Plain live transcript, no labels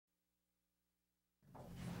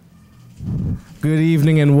Good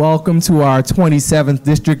evening and welcome to our 27th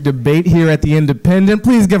District debate here at the Independent.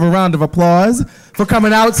 Please give a round of applause for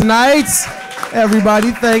coming out tonight. Everybody,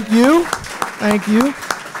 thank you. Thank you.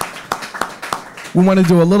 We want to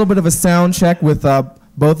do a little bit of a sound check with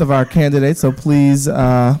both of our candidates, so please,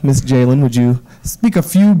 Ms. Jalen, would you speak a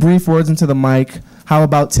few brief words into the mic? How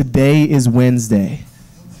about today is Wednesday?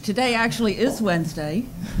 Today actually is Wednesday,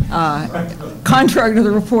 contrary to the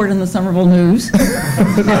report in the Somerville News.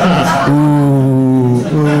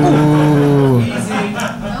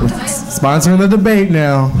 Sponsoring the debate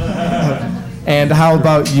now. And how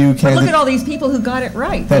about you, But look at all these people who got it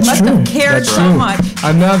right. That's they must true. have cared That's so true. much.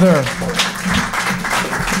 Another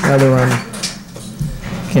one.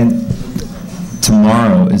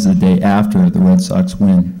 Tomorrow is the day after the Red Sox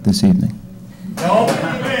win this evening.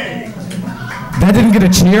 That didn't get a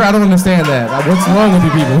cheer? I don't understand that. What's wrong with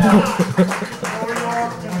you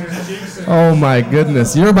people? Oh my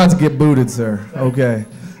goodness. You're about to get booted, sir. Okay.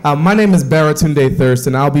 My name is Baratunde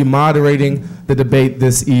Thurston. I'll be moderating the debate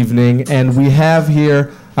this evening. And we have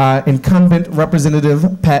here incumbent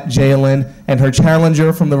Representative Pat Jalen and her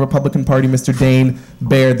challenger from the Republican Party, Mr. Dane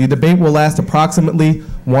Baird. The debate will last approximately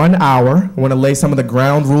 1 hour. I want to lay some of the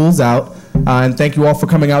ground rules out. And thank you all for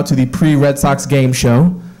coming out to the pre-Red Sox game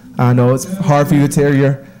show. I know it's hard for you to tear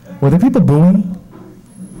your... Were there people booing?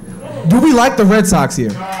 Do we like the Red Sox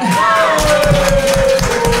here?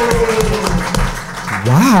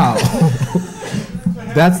 Wow.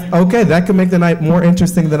 That's okay. That could make the night more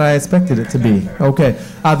interesting than I expected it to be. Okay.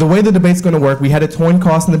 The way the debate's going to work, we had a coin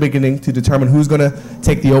toss in the beginning to determine who's going to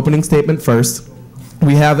take the opening statement first.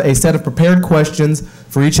 We have a set of prepared questions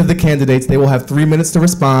for each of the candidates. They will have 3 minutes to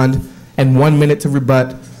respond and 1 minute to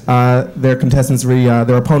rebut their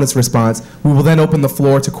opponent's response. We will then open the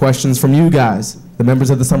floor to questions from you guys, the members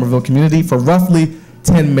of the Somerville community, for roughly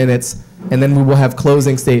 10 minutes, and then we will have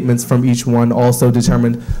closing statements from each one, also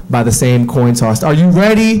determined by the same coin toss. Are you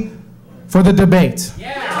ready for the debate?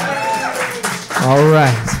 Yeah. All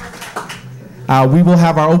right. We will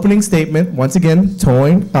have our opening statement, once again,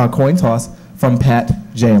 coin toss, from Pat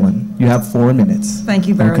Jalen. You have 4 minutes. Thank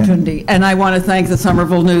you, Baratunde. Okay. And I want to thank the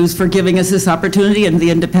Somerville News for giving us this opportunity and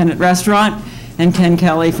the Independent Restaurant and Ken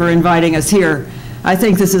Kelly for inviting us here. I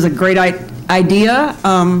think this is a great idea.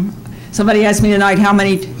 Somebody asked me tonight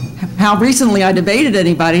how recently I debated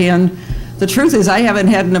anybody, and the truth is I haven't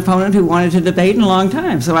had an opponent who wanted to debate in a long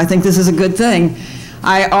time, so I think this is a good thing.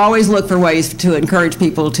 I always look for ways to encourage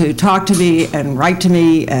people to talk to me and write to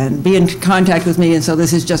me and be in contact with me, and so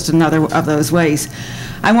this is just another of those ways.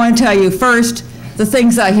 I want to tell you first the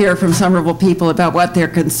things I hear from Somerville people about what they're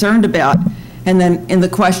concerned about, and then in the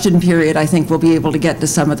question period I think we'll be able to get to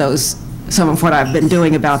some of what I've been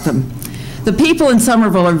doing about them. The people in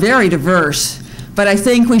Somerville are very diverse, but I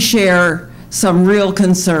think we share some real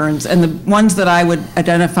concerns, and the ones that I would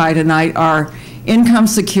identify tonight are income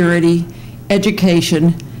security,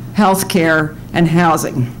 education, health care, and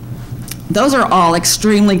housing. Those are all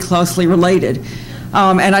extremely closely related.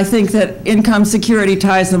 And I think that income security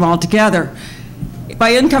ties them all together.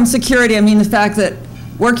 By income security, I mean the fact that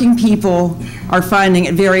working people are finding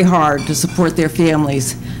it very hard to support their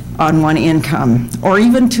families on one income, or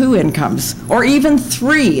even 2 incomes, or even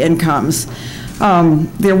 3 incomes.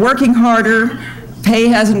 They're working harder. Pay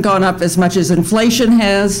hasn't gone up as much as inflation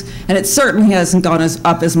has, and it certainly hasn't gone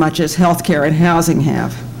up as much as healthcare and housing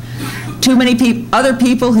have. Too many other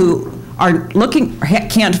people who are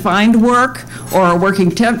can't find work, or are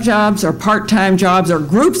working temp jobs or part-time jobs or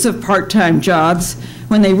groups of part-time jobs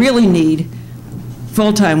when they really need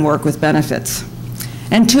full-time work with benefits.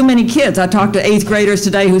 And too many kids. I talked to 8th graders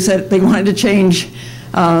today who said they wanted to change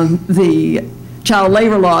the child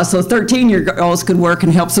labor laws so 13-year-olds could work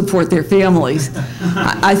and help support their families.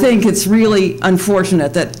 I think it's really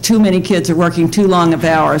unfortunate that too many kids are working too long of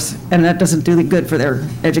hours, and that doesn't do good for their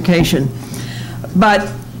education.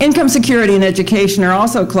 But income security and education are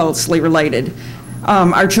also closely related.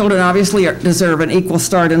 Our children obviously deserve an equal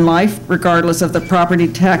start in life, regardless of the property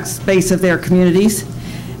tax base of their communities.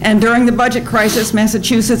 And during the budget crisis,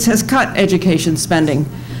 Massachusetts has cut education spending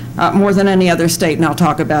more than any other state, and I'll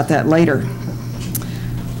talk about that later.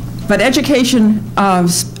 But education,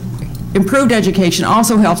 improved education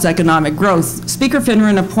also helps economic growth. Speaker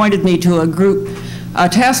Finneran appointed me to a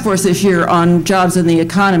task force this year on jobs in the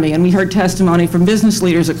economy, and we heard testimony from business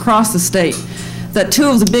leaders across the state that 2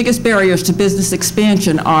 of the biggest barriers to business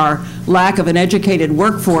expansion are lack of an educated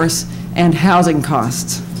workforce and housing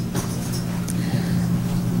costs.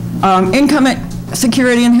 Income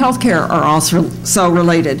security and health care are also so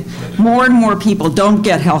related. More and more people don't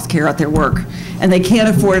get health care at their work, and they can't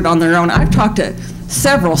afford it on their own. I've talked to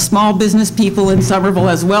several small business people in Somerville,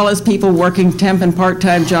 as well as people working temp and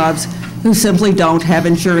part-time jobs who simply don't have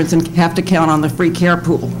insurance and have to count on the free care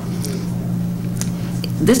pool.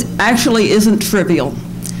 This actually isn't trivial.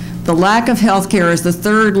 The lack of health care is the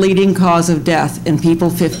third leading cause of death in people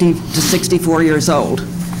 50 to 64 years old.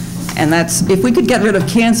 And that's, if we could get rid of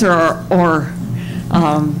cancer or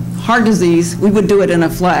heart disease, we would do it in a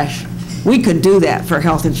flash. We could do that for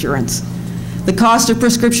health insurance. The cost of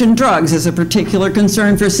prescription drugs is a particular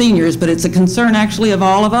concern for seniors, but it's a concern actually of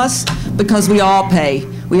all of us because we all pay.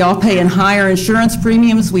 We all pay in higher insurance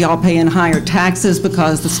premiums, we all pay in higher taxes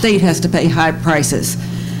because the state has to pay high prices.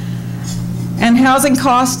 And housing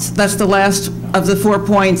costs, that's the last of the 4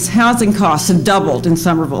 points. Housing costs have doubled in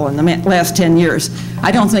Somerville in the last 10 years.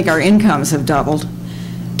 I don't think our incomes have doubled.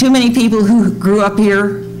 Too many people who grew up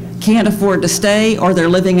here can't afford to stay, or they're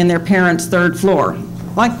living in their parents' third floor,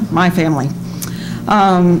 like my family.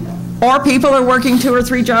 Or people are working 2 or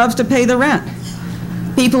 3 jobs to pay the rent.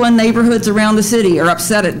 People in neighborhoods around the city are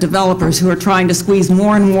upset at developers who are trying to squeeze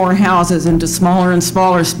more and more houses into smaller and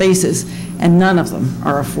smaller spaces, and none of them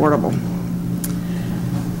are affordable.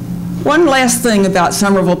 One last thing about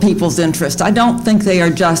Somerville people's interest. I don't think they are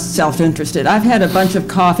just self-interested. I've had a bunch of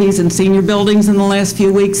coffees in senior buildings in the last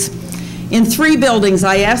few weeks. In 3 buildings,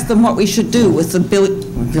 I asked them what we should do with the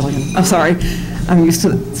billion. I'm sorry, I'm used to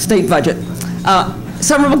the state budget.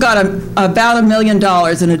 Somerville got about $1 million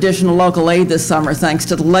in additional local aid this summer, thanks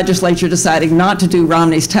to the legislature deciding not to do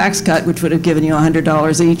Romney's tax cut, which would have given you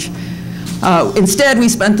 $100 each. Instead, we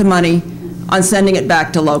spent the money on sending it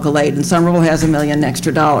back to local aid, and Somerville has $1 million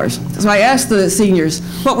extra. So I asked the seniors,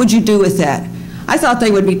 what would you do with that? I thought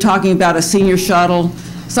they would be talking about a senior shuttle,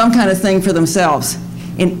 some kind of thing for themselves.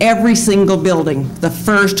 In every single building, the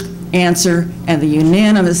first answer and the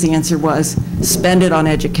unanimous answer was, spend it on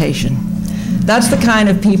education. That's the kind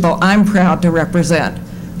of people I'm proud to represent,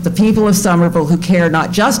 the people of Somerville who care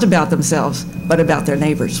not just about themselves, but about their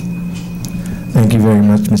neighbors. Thank you very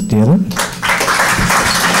much, Ms. Dillon.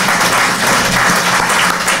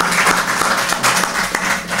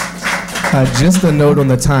 Just a note on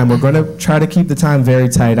the time. We're going to try to keep the time very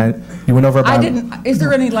tight. You went over about... Is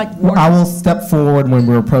there any, like... I will step forward when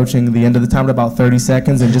we're approaching the end of the time at about 30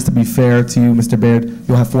 seconds. And just to be fair to you, Mr. Baird,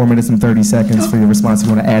 you'll have 4 minutes and 30 seconds for your response if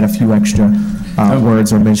you want to add a few extra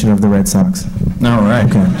words or mention of the Red Sox. All right.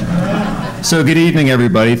 Okay. So good evening,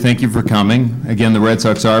 everybody. Thank you for coming. Again, the Red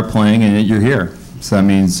Sox are playing, and you're here. So that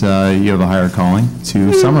means you have a higher calling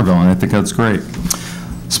to Somerville, and I think that's great.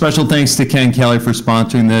 Special thanks to Ken Kelly for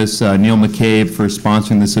sponsoring this, Neil McCabe for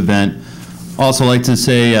sponsoring this event. Also like to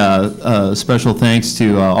say special thanks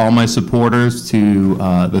to all my supporters, to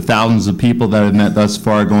the thousands of people that I've met thus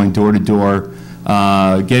far going door to door,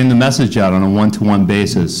 getting the message out on a one-to-one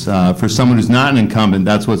basis. For someone who's not an incumbent,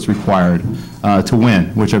 that's what's required to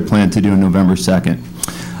win, which I plan to do on November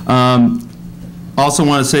 2nd. Also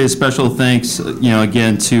want to say a special thanks,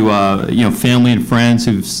 again to family and friends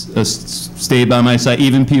who've stayed by my side,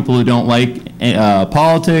 even people who don't like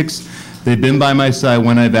politics. They've been by my side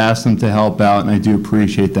when I've asked them to help out, and I do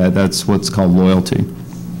appreciate that. That's what's called loyalty.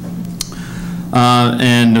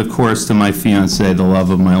 And of course, to my fiance, the love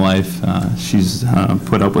of my life. She's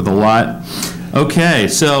put up with a lot. Okay,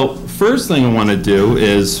 so first thing I want to do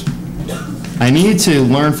is I need to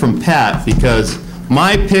learn from Pat because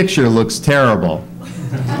my picture looks terrible.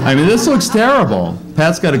 I mean, this looks terrible.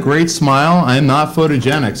 Pat's got a great smile. I'm not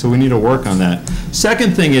photogenic, so we need to work on that.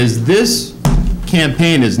 Second thing is this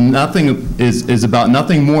campaign is about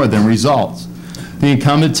nothing more than results. The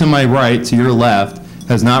incumbent to my right, to your left,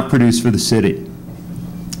 has not produced for the city.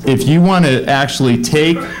 If you want to actually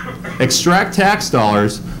extract tax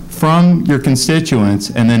dollars from your constituents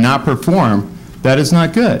and then not perform, that is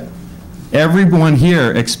not good. Everyone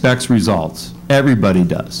here expects results. Everybody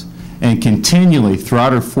does. And continually,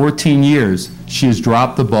 throughout her 14 years, she has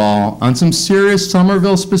dropped the ball on some serious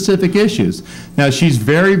Somerville-specific issues. Now, she's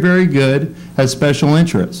very, very good, has special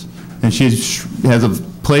interests, and she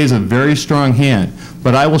plays a very strong hand.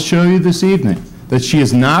 But I will show you this evening that she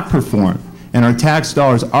has not performed, and our tax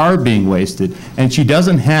dollars are being wasted, and she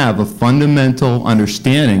doesn't have a fundamental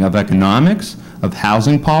understanding of economics, of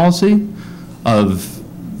housing policy,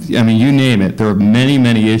 I mean, you name it. There are many,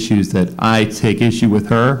 many issues that I take issue with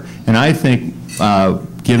her, and I think,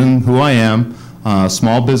 given who I am, a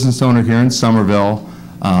small business owner here in Somerville,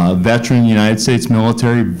 veteran United States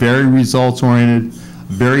military, very results-oriented,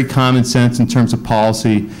 very common sense in terms of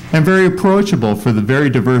policy, and very approachable for the very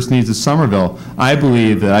diverse needs of Somerville, I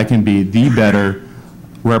believe that I can be the better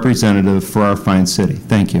representative for our fine city.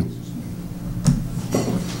 Thank you.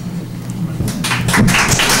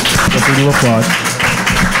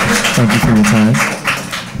 Thank you for your time.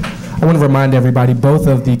 I want to remind everybody, both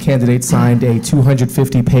of the candidates signed a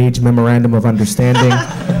 250-page memorandum of understanding.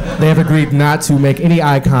 They have agreed not to make any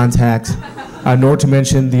eye contact, nor to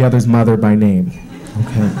mention the other's mother by name.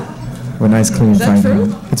 Okay. We're nice, clean fight.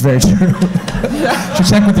 True? It's very true. Should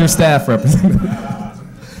check with your staff, Representative.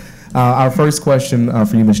 Our first question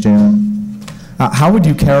for you, Ms. Jalen. How would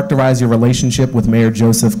you characterize your relationship with Mayor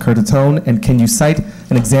Joseph Curtatone, and can you cite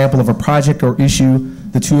an example of a project or issue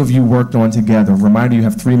the two of you worked on together? Reminder, you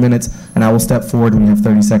have 3 minutes, and I will step forward when you have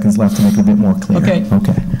 30 seconds left to make it a bit more clear. Okay.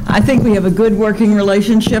 I think we have a good working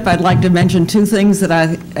relationship. I'd like to mention two things that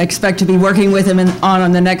I expect to be working with him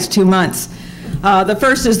on the next 2 months. The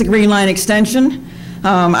first is the Green Line extension.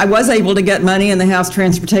 I was able to get money in the House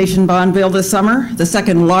Transportation Bond Bill this summer, the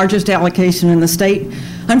second largest allocation in the state.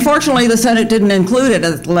 Unfortunately, the Senate didn't include it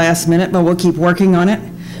at the last minute, but we'll keep working on it.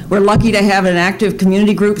 We're lucky to have an active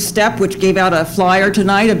community group, STEP, which gave out a flyer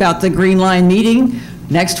tonight about the Green Line meeting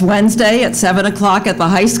next Wednesday at 7 o'clock at the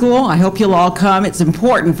high school. I hope you'll all come. It's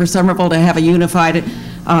important for Somerville to have a unified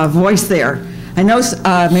voice there. I know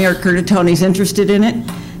Mayor Curtatone is interested in it,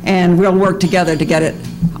 and we'll work together to get it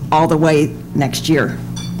all the way next year.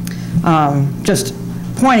 Just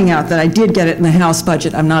pointing out that I did get it in the House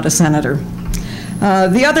budget. I'm not a senator.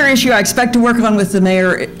 The other issue I expect to work on with the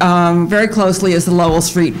mayor very closely is the Lowell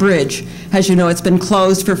Street Bridge. As you know, it's been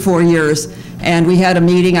closed for 4 years, and we had a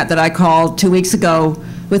meeting that I called 2 weeks ago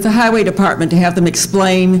with the Highway Department to have them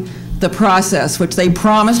explain the process, which they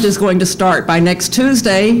promised is going to start by next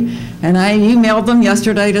Tuesday, and I emailed them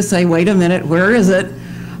yesterday to say, wait a minute, where is it?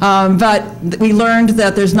 But we learned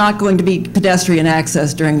that there's not going to be pedestrian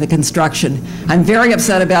access during the construction. I'm very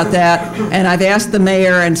upset about that, and I've asked the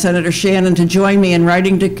mayor and Senator Shannon to join me in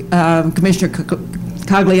writing to Commissioner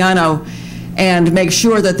Cogliano and make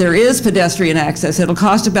sure that there is pedestrian access. It'll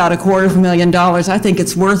cost about $250,000. I think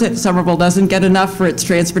it's worth it. Somerville doesn't get enough for its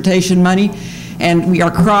transportation money, and we are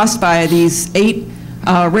crossed by these 8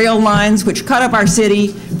 rail lines which cut up our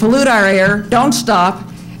city, pollute our air, don't stop,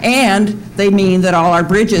 and they mean that all our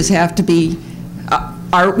bridges have to be,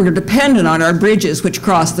 we're dependent on our bridges which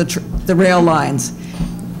cross the rail lines.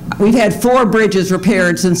 We've had 4 bridges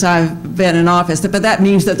repaired since I've been in office, but that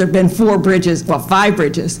means that there have been 4 bridges, well, 5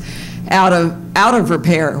 bridges out of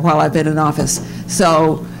repair while I've been in office.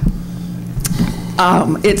 So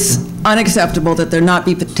it's unacceptable that there not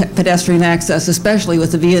be pedestrian access, especially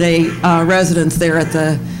with the V&A residents there at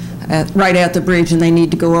right at the bridge, and they need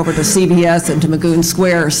to go over to CVS and to Magoon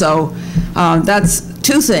Square. So that's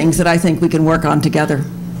 2 things that I think we can work on together.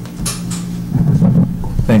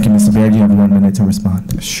 Thank you, Mr. Baird. You have 1 minute to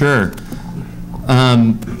respond. Sure. I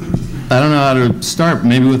don't know how to start,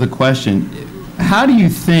 maybe with a question. How do you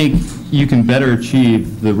think you can better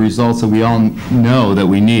achieve the results that we all know that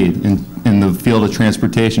we need in the field of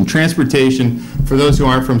transportation? Transportation, for those who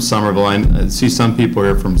aren't from Somerville, I see some people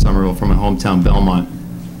here from Somerville, from my hometown, Belmont.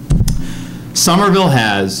 Somerville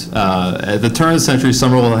has, at the turn of the century,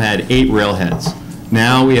 Somerville had 8 railheads.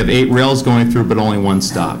 Now we have 8 rails going through, but only 1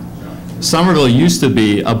 stop. Somerville used to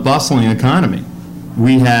be a bustling economy.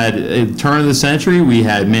 We had, at the turn of the century, we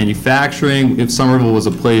had manufacturing. Somerville was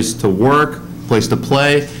a place to work, a place to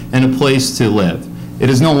play, and a place to live. It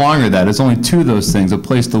is no longer that. It's only 2 of those things, a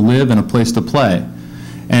place to live and a place to play.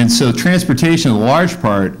 And so transportation is a large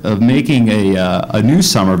part of making a new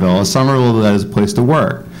Somerville, a Somerville that is a place to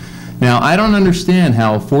work. Now, I don't understand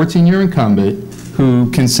how a 14-year incumbent who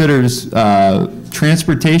considers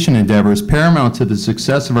transportation endeavors paramount to the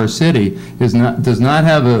success of our city does not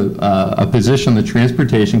have a position on the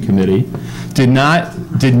Transportation Committee,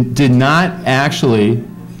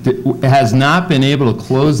 has not been able to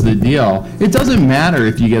close the deal. It doesn't matter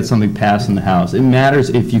if you get something passed in the House. It matters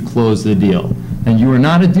if you close the deal. And you are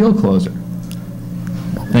not a deal closer.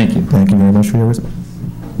 Thank you. Thank you very much for your response.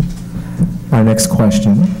 Our next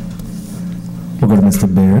question will go to Mr.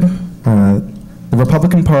 Baird. The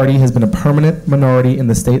Republican Party has been a permanent minority in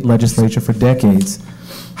the state legislature for decades.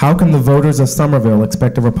 How can the voters of Somerville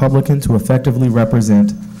expect a Republican to effectively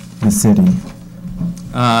represent the city?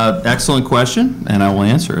 Excellent question, and I will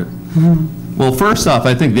answer it. Well, first off,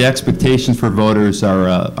 I think the expectations for voters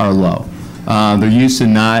are low. They're used to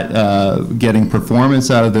not getting performance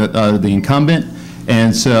out of the incumbent,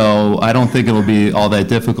 and so I don't think it'll be all that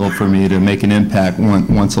difficult for me to make an impact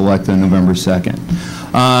once elected on November 2nd.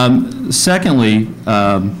 Secondly,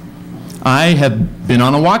 I have been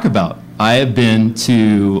on a walkabout. I have been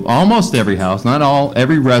to almost every house, not all,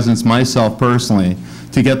 every residence, myself personally,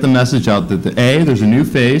 to get the message out that A, there's a new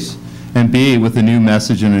face, and B, with a new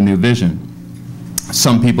message and a new vision.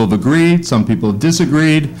 Some people have agreed, some people have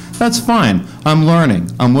disagreed. That's fine. I'm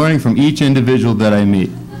learning. I'm learning from each individual that I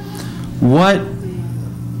meet. What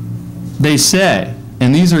they say,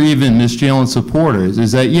 and these are even Ms. Jalen supporters,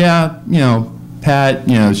 is that, yeah, you know, Pat,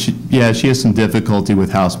 you know, she has some difficulty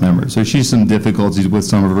with House members, or she has some difficulties with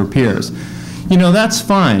some of her peers. You know, that's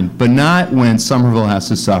fine, but not when Somerville has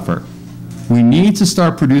to suffer. We need to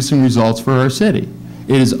start producing results for our city.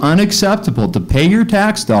 It is unacceptable to pay your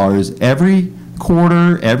tax dollars every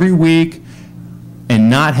quarter, every week, and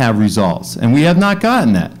not have results. And we have not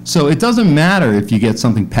gotten that. So it doesn't matter if you get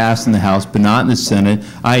something passed in the House but not in the Senate,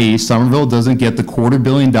 i.e. Somerville doesn't get the $250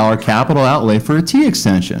 million capital outlay for a T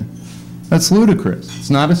extension. That's ludicrous. It's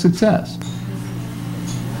not a success.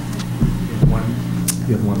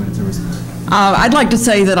 You have 1 minute to respond. I'd like to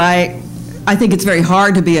say that I think it's very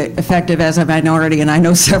hard to be effective as a minority, and I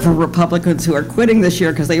know several Republicans who are quitting this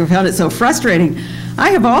year because they found it so frustrating.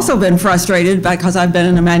 I have also been frustrated because I've been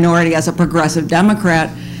in a minority as a progressive Democrat,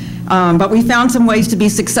 but we found some ways to be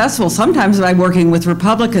successful, sometimes by working with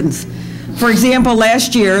Republicans. For example,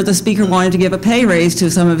 last year, the Speaker wanted to give a pay raise to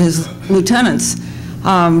some of his lieutenants.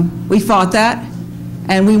 We fought that,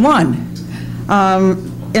 and we won.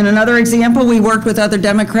 In another example, we worked with other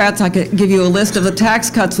Democrats. I could give you a list of the tax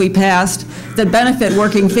cuts we passed that benefit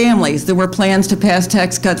working families. There were plans to pass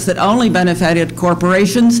tax cuts that only benefited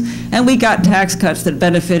corporations, and we got tax cuts that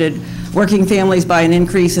benefited working families by an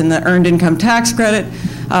increase in the earned income tax credit,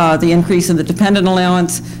 the increase in the dependent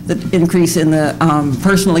allowance, the increase in the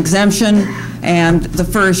personal exemption, and the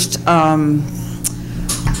first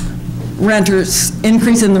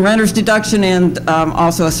increase in the renter's deduction, and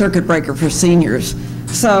also a circuit breaker for seniors.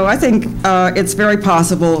 So I think it's very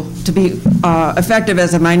possible to be effective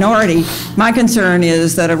as a minority. My concern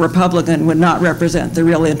is that a Republican would not represent the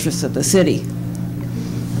real interests of the city.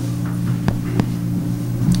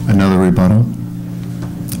 Another rebuttal?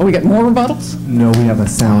 Oh, we got more rebuttals? No, we have a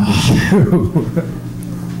sound issue.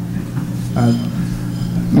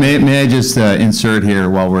 May I just insert here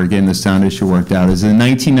while we're getting the sound issue worked out, is in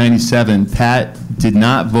 1997, Pat did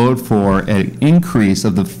not vote for an increase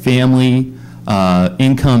of the family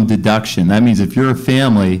income deduction. That means if you're a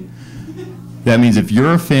family,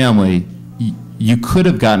 you could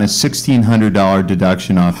have gotten a $1,600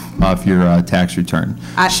 deduction off your tax return.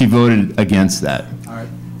 She voted against that. All right.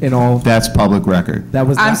 In all, that's public record. That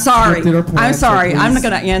was. I'm sorry. I'm sorry. I'm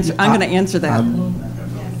going to answer. I'm going to answer that.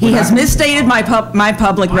 He has misstated my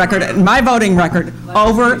public record and my voting record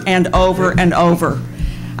over and over and over.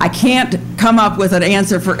 I can't come up with an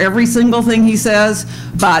answer for every single thing he says,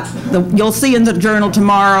 but you'll see in the Journal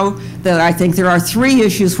tomorrow that I think there are 3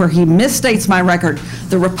 issues where he misstates my record.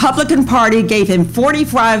 The Republican Party gave him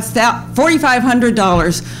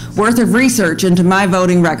 $4,500 worth of research into my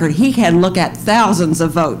voting record. He had looked at thousands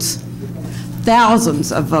of votes,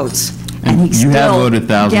 and he still have voted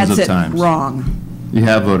thousands gets of it times. Wrong. You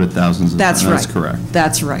have voted thousands of times. That's right. That's correct.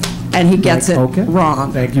 That's right. And he gets it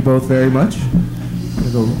wrong. Thank you both very much.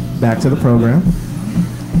 We'll go back to the program.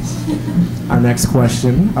 Our next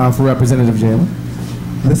question for Representative Jalen.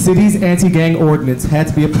 The city's anti-gang ordinance had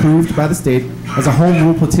to be approved by the state as a home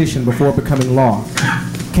rule petition before becoming law.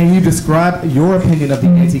 Can you describe your opinion of the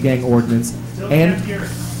anti-gang ordinance, and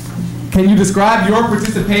can you describe your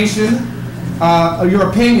participation, your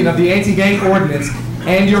opinion of the anti-gang ordinance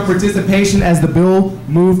and your participation as the bill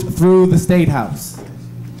moved through the State House?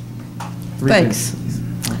 Thanks.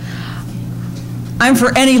 I'm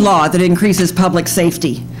for any law that increases public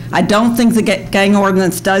safety. I don't think the gang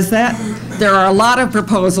ordinance does that. There are a lot of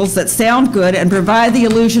proposals that sound good and provide the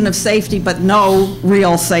illusion of safety, but no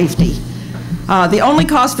real safety. The only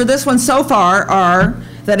costs for this one so far are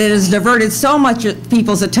that it has diverted so much of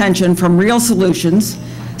people's attention from real solutions.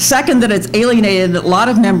 Second, that it's alienated a lot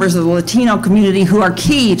of members of the Latino community who are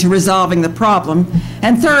key to resolving the problem.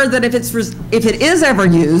 And third, that if it is ever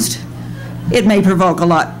used, it may provoke a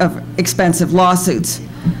lot of expensive lawsuits.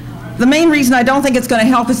 The main reason I don't think it's going to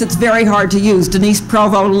help is it's very hard to use. Denise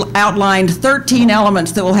Provo outlined 13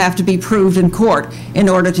 elements that will have to be proved in court in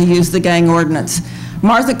order to use the gang ordinance.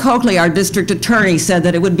 Martha Coakley, our district attorney, said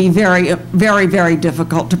that it would be very, very, very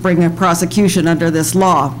difficult to bring a prosecution under this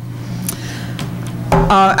law.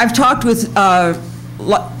 I've talked with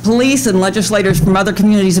police and legislators from other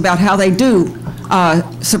communities about how they do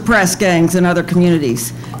suppress gangs in other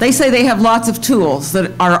communities. They say they have lots of tools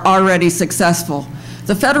that are already successful.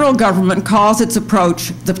 The federal government calls its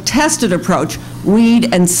approach, the tested approach,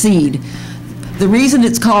 weed and seed. The reason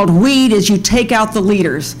it's called weed is you take out the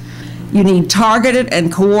leaders. You need targeted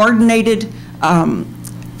and coordinated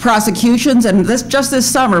prosecutions, and just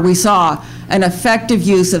this summer we saw an effective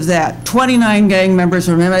use of that. 29 gang members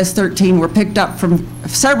from MS-13 were picked up from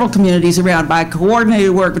several communities around by coordinated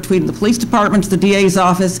work between the police departments, the DA's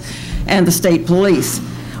office, and the state police.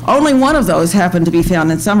 Only one of those happened to be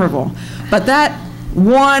found in Somerville. But that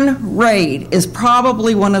one raid is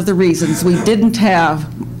probably one of the reasons we didn't have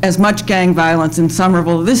as much gang violence in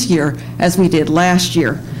Somerville this year as we did last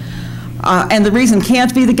year. And the reason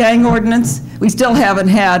can't be the gang ordinance. We still haven't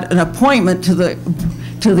had an appointment to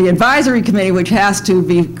the advisory committee, which has to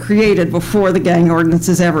be created before the gang ordinance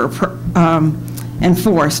is ever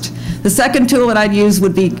enforced. The second tool that I'd use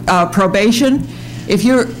would be probation. If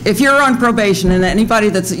you're on probation, and anybody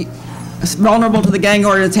that's vulnerable to the gang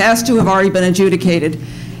ordinance has to have already been adjudicated.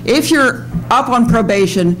 If you're up on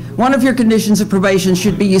probation, one of your conditions of probation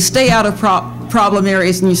should be you stay out of problem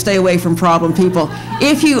areas and you stay away from problem people.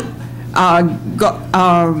 If you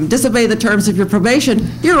disobey the terms of your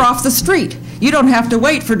probation, you're off the street. You don't have to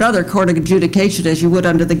wait for another court adjudication as you would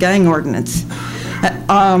under the gang ordinance.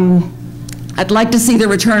 I'd like to see the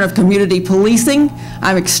return of community policing.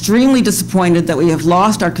 I'm extremely disappointed that we have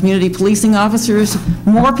lost our community policing officers.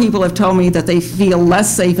 More people have told me that they feel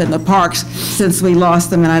less safe in the parks since we lost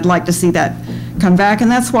them, and I'd like to see that come back.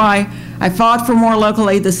 And that's why I fought for more local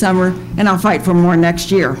aid this summer, and I'll fight for more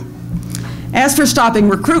next year. As for stopping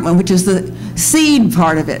recruitment, which is the seed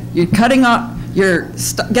part of it, you're cutting up, you're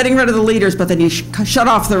getting rid of the leaders, but then you shut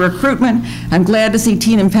off the recruitment. I'm glad to see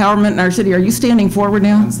teen empowerment in our city. Are you standing forward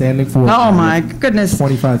now? I'm standing forward. Oh my goodness.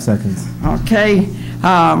 25 seconds. Okay.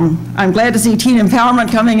 I'm glad to see teen empowerment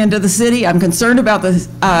coming into the city. I'm concerned about the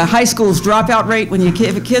high school's dropout rate. When you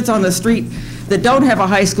have kids on the street that don't have a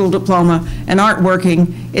high school diploma and aren't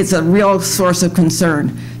working, it's a real source of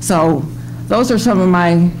concern. So those are some of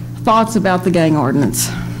my thoughts about the gang ordinance.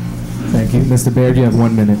 Thank you. Mr. Baird, you have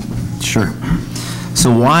 1 minute. Sure.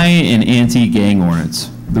 So why an anti-gang ordinance?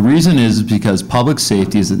 The reason is because public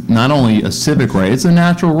safety is not only a civic right, it's a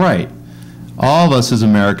natural right. All of us as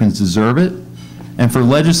Americans deserve it, and for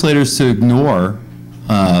legislators to ignore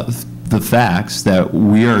the facts that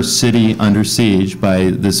we are a city under siege by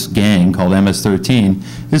this gang called MS-13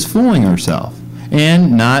 is fooling herself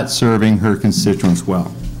and not serving her constituents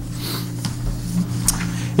well.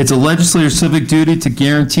 It's a legislator's civic duty to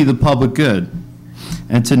guarantee the public good,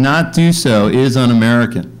 and to not do so is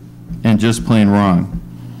un-American and just plain wrong.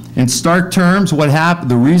 In stark terms, what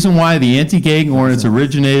happened, the reason why the anti-gang ordinance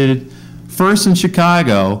originated first in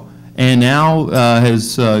Chicago and now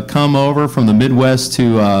has come over from the Midwest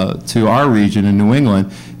to our region in New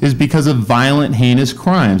England is because of violent, heinous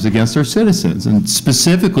crimes against our citizens, and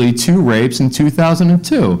specifically 2 rapes in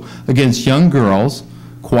 2002 against young girls,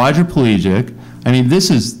 quadriplegic. I mean, this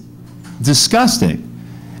is disgusting.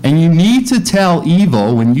 And you need to tell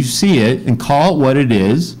evil when you see it and call it what it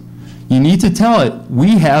is. You need to tell it,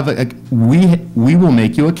 we will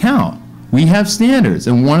make you account. We have standards,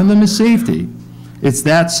 and one of them is safety. It's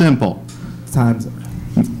that simple. Time's up.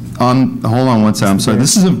 Hold on one second. I'm sorry.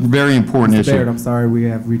 This is a very important issue. Baird, I'm sorry, we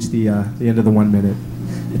have reached the end of the 1 minute.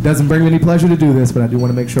 It doesn't bring me any pleasure to do this, but I do want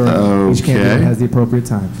to make sure each candidate has the appropriate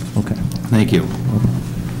time. Okay. Thank you.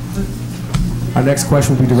 Our next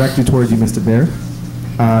question will be directed towards you, Mr. Baird.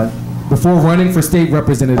 Before running for state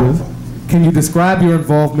representative, can you describe your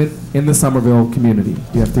involvement in the Somerville community?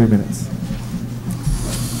 You have 3 minutes.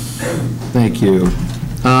 Thank you.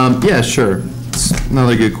 Yeah, sure. It's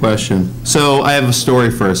another good question. So I have a story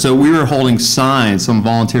first. So we were holding signs, some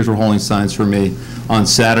volunteers were holding signs for me on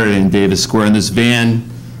Saturday in Davis Square, and this van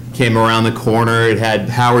came around the corner. It had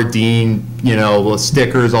Howard Dean,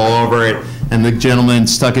 stickers all over it. And the gentleman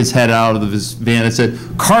stuck his head out of his van and said,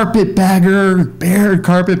 "Carpetbagger, Baird,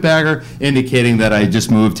 carpetbagger," indicating that I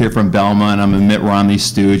just moved here from Belmont. I'm a Mitt Romney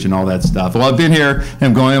stooge and all that stuff. Well, I've been here.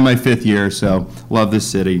 I'm going on my 5th year, so love this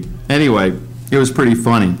city. Anyway, it was pretty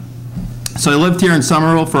funny. So I lived here in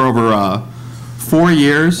Somerville for over 4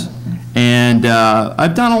 years, and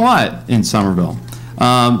I've done a lot in Somerville.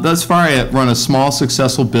 Thus far, I run a small,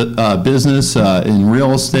 successful business in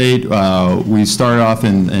real estate. We started off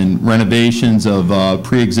in renovations of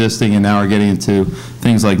pre-existing, and now we're getting into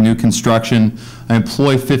things like new construction. I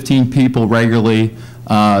employ 15 people regularly,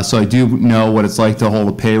 so I do know what it's like to hold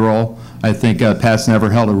a payroll. I think Pat's never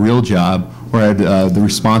held a real job or had the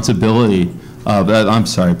responsibility of, I'm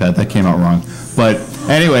sorry, Pat, that came out wrong. But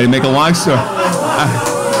anyway, to make a long story,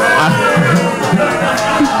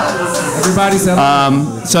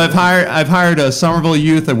 so I've hired Somerville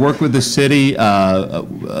youth. I've worked with the city.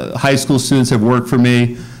 High school students have worked for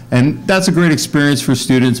me, and that's a great experience for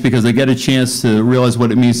students because they get a chance to realize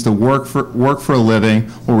what it means to work for a living,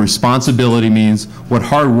 what responsibility means, what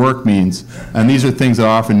hard work means, and these are things that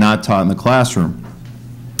are often not taught in the classroom.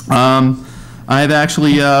 I've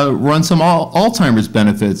actually run some Alzheimer's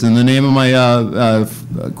benefits in the name of my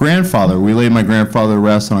grandfather. We laid my grandfather to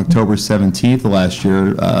rest on October 17th of last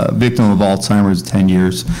year, victim of Alzheimer's, 10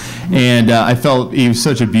 years. And I felt he was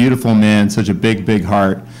such a beautiful man, such a big, big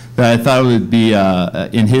heart, that I thought it would be,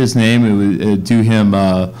 in his name, it would do him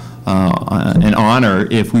an honor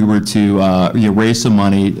if we were to raise some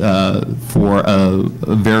money for a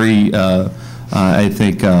very, I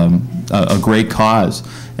think, a great cause.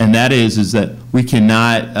 And that is that we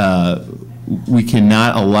cannot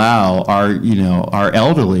allow our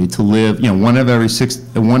elderly to live. One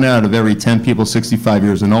out of every 10 people 65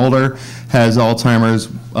 years and older has Alzheimer's.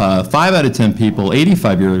 5 out of 10 people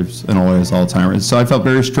 85 years and older has Alzheimer's. So I felt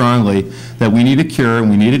very strongly that we need a cure and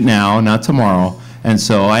we need it now, not tomorrow. And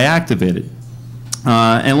so I activated.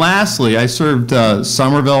 And lastly, I served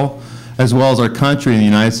Somerville as well as our country in the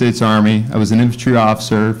United States Army. I was an infantry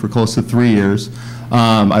officer for close to 3 years.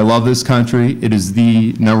 I love this country. It is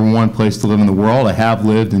the #1 place to live in the world. I have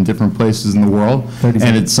lived in different places in the world,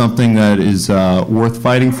 and it's something that is worth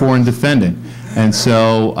fighting for and defending. And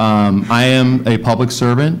so I am a public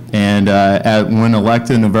servant, and when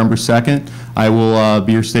elected November 2nd, I will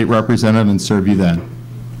be your state representative and serve you then.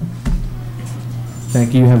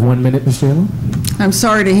 Thank you. You have 1 minute, Ms. Jalen. I'm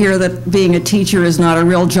sorry to hear that being a teacher is not a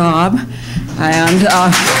real job. And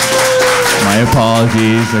my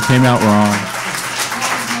apologies. That came out wrong.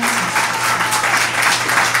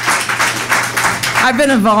 I've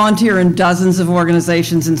been a volunteer in dozens of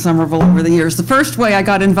organizations in Somerville over the years. The first way I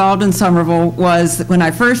got involved in Somerville was when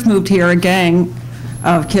I first moved here, a gang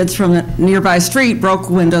of kids from the nearby street broke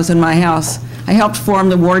windows in my house. I helped form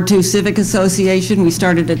the Ward 2 Civic Association. We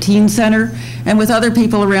started a teen center, and with other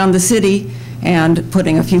people around the city and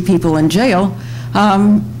putting a few people in jail,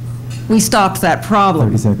 we stopped that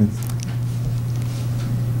problem. 30 seconds.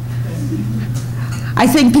 I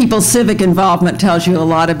think people's civic involvement tells you a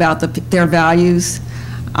lot about their values.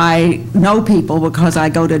 I know people because I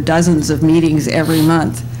go to dozens of meetings every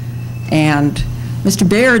month. And Mr.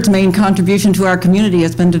 Baird's main contribution to our community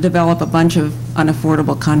has been to develop a bunch of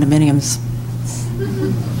unaffordable condominiums.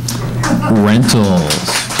 Rental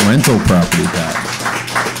property tax.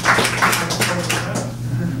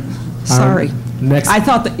 Sorry. Next. I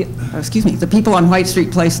thought that, excuse me, the people on White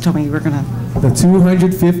Street Place told me you were going to. The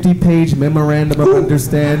 250-page Memorandum of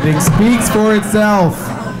Understanding speaks for itself.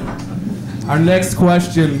 Our next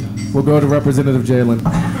question will go to Representative Jalen.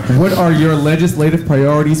 What are your legislative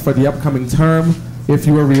priorities for the upcoming term if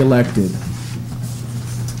you are reelected?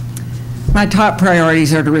 My top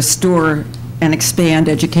priorities are to restore and expand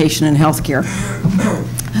education and healthcare.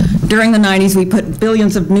 During the 90s, we put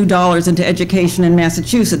billions of new dollars into education in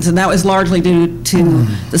Massachusetts, and that was largely due to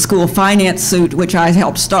the school finance suit, which I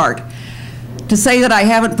helped start. To say that I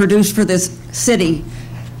haven't produced for this city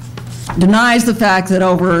denies the fact that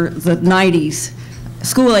over the 90s,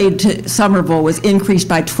 school aid to Somerville was increased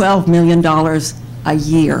by $12 million a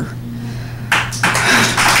year.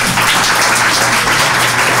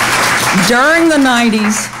 During the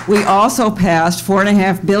 90s, we also passed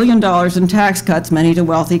 $4.5 billion in tax cuts, many to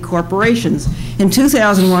wealthy corporations. In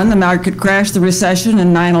 2001, the market crashed, the recession,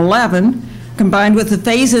 and 9/11 combined with the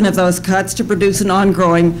phase-in of those cuts to produce an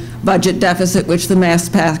ongoing budget deficit, which the Mass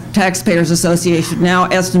Taxpayers Association now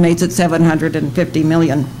estimates at $750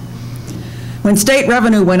 million. When state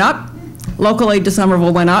revenue went up, local aid to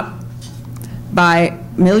Somerville went up by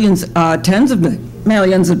millions, tens of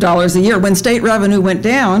millions of dollars a year. When state revenue went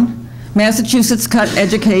down, Massachusetts cut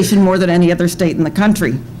education more than any other state in the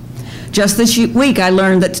country. Just this week, I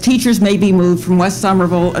learned that teachers may be moved from West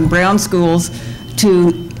Somerville and Brown schools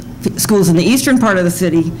to schools in the eastern part of the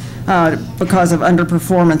city because of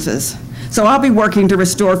underperformances. So I'll be working to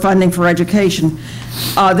restore funding for education.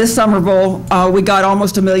 This Somerville, we got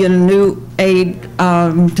almost $1 million in new aid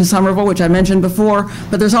to Somerville, which I mentioned before,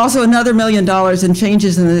 but there's also another $1 million in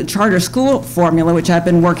changes in the charter school formula, which I've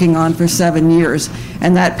been working on for 7 years,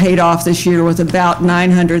 and that paid off this year with about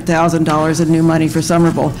 $900,000 in new money for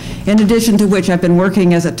Somerville, in addition to which I've been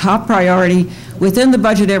working as a top priority within the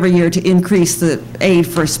budget every year to increase the aid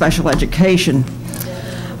for special education.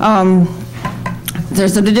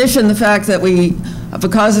 There's in addition the fact that we,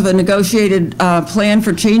 because of a negotiated plan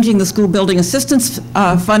for changing the school building assistance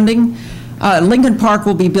funding, Lincoln Park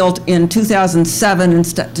will be built in 2007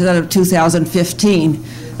 instead of 2015.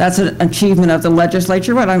 That's an achievement of the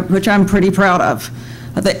legislature, which I'm pretty proud of.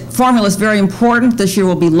 The formula is very important. This year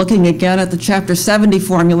we'll be looking again at the Chapter 70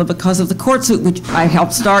 formula because of the court suit, which I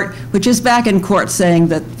helped start, which is back in court saying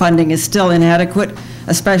that funding is still inadequate,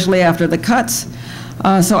 especially after the cuts.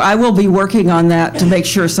 So I will be working on that to make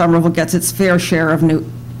sure Somerville gets its fair share of new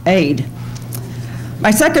aid. My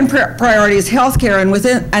second priority is healthcare,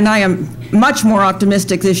 and I am much more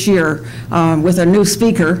optimistic this year with a new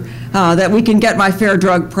speaker that we can get my Fair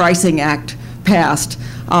Drug Pricing Act passed.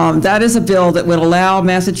 That is a bill that would allow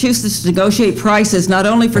Massachusetts to negotiate prices not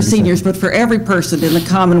only for seniors but for every person in the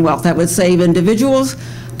Commonwealth. That would save individuals,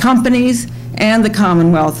 companies, and the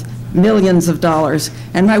Commonwealth millions of dollars.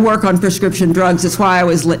 And my work on prescription drugs is why I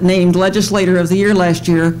was named Legislator of the Year last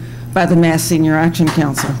year by the Mass Senior Action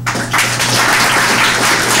Council.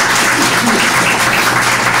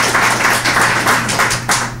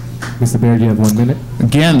 Mr. Baird, you have 1 minute.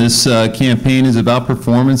 Again, this campaign is about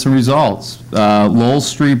performance and results. Lowell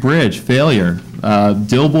Street Bridge, failure.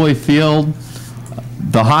 Dilboy Field,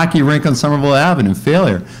 the hockey rink on Somerville Avenue,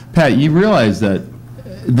 failure. Pat, you realize that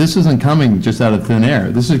this isn't coming just out of thin air.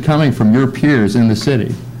 This is coming from your peers in the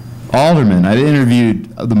city. Aldermen, I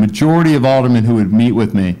interviewed the majority of aldermen who would meet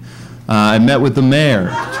with me. I met with the mayor.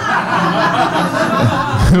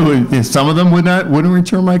 Some of them wouldn't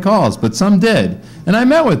return my calls, but some did. And I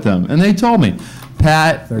met with them, and they told me,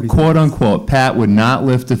 Pat, quote unquote, Pat would not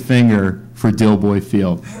lift a finger for Dilboy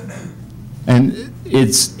Field. And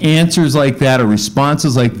it's answers like that or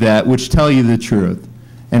responses like that which tell you the truth.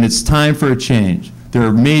 And it's time for a change. There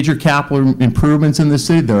are major capital improvements in the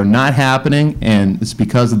city that are not happening, and it's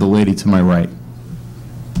because of the lady to my right.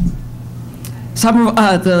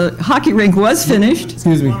 The hockey rink was finished.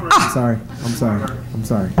 Excuse me. I'm sorry. I'm sorry. I'm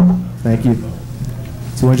sorry. Thank you.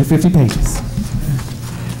 250 pages.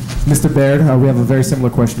 Mr. Baird, we have a very similar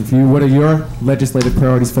question for you. What are your legislative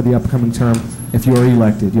priorities for the upcoming term if you are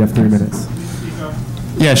elected? You have 3 minutes.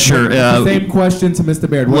 Yeah, sure. Same question to Mr.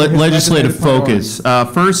 Baird. Legislative focus.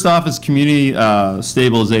 First off is community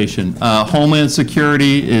stabilization. Homeland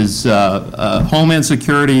security is Homeland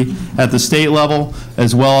security at the state level,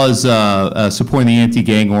 as well as supporting the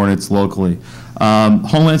anti-gang ordinance locally.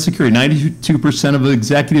 Homeland security, 92% of the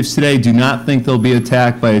executives today do not think they'll be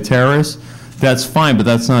attacked by a terrorist. That's fine, but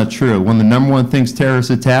that's not true. One of the #1 things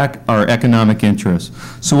terrorists attack are economic interests.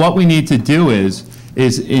 So what we need to do is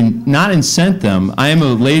not incent them. I am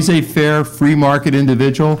a laissez-faire, free market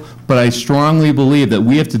individual, but I strongly believe that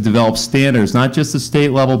we have to develop standards, not just at the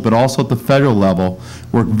state level, but also at the federal level,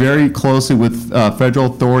 work very closely with federal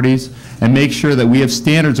authorities, and make sure that we have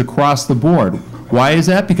standards across the board. Why is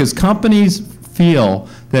that? Because companies feel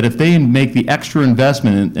that if they make the extra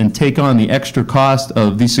investment and take on the extra cost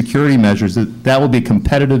of these security measures, that will be a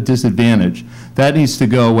competitive disadvantage. That needs to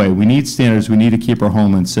go away. We need standards. We need to keep our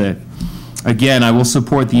homeland safe. Again, I will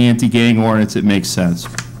support the anti-gang ordinance. It makes sense.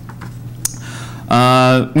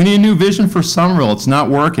 We need a new vision for Somerville. It's not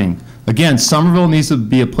working. Again, Somerville needs to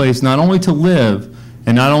be a place not only to live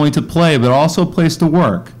and not only to play, but also a place to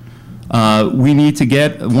work. We need to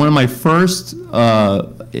get, one of my first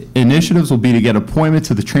initiatives will be to get appointment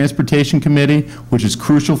to the Transportation Committee, which is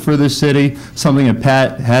crucial for this city, something that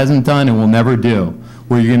Pat hasn't done and will never do.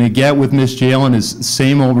 Where you're going to get with Ms. Jalen is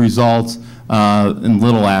same old results and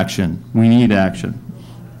little action. We need action.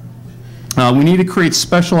 We need to create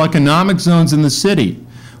special economic zones in the city,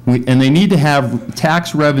 and they need to have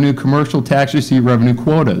tax revenue, commercial tax receipt revenue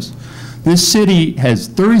quotas. This city has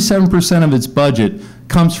 37% of its budget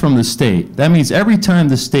comes from the state. That means every time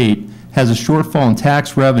the state has a shortfall in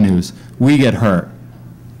tax revenues, we get hurt.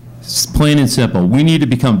 It's plain and simple. We need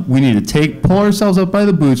to pull ourselves up by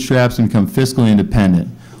the bootstraps and become fiscally independent.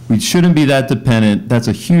 We shouldn't be that dependent. That's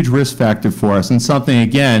a huge risk factor for us, and something,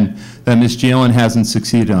 again, that Ms. Jalen hasn't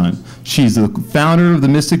succeeded on. She's the founder of the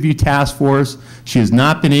Mystic View Task Force. She has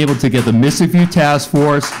not been able to get the Mystic View Task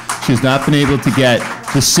Force. She has not been able to get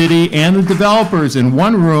the city and the developers in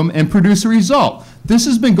one room and produce a result. This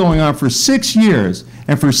has been going on for 6 years,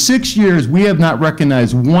 and for 6 years we have not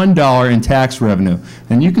recognized $1 in tax revenue.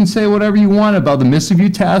 And you can say whatever you want about the Mystic View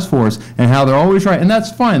Task Force and how they're always right, and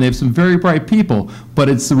that's fine. They have some very bright people, but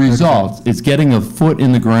it's the result. It's getting a foot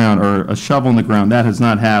in the ground or a shovel in the ground. That has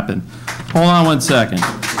not happened. Hold on 1 second.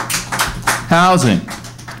 Housing.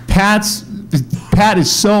 Pat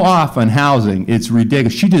is so off on housing, it's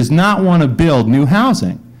ridiculous. She does not want to build new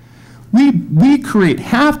housing. We create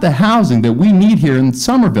half the housing that we need here in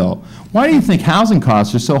Somerville. Why do you think housing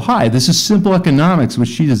costs are so high? This is simple economics, which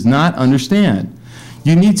she does not understand.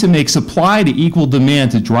 You need to make supply to equal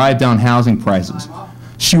demand to drive down housing prices.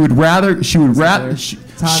 She would rather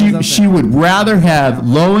have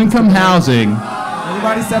low-income housing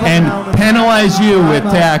and penalize you with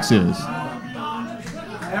taxes.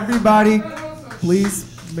 Everybody, please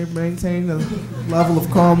maintain a level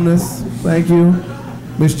of calmness. Thank you.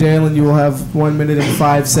 Ms. Jalen, you will have 1 minute and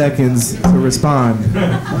 5 seconds to respond.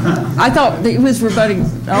 I thought he was rebutting.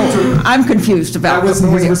 Oh, I'm confused about That was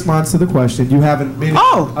his response to the question. You have a minute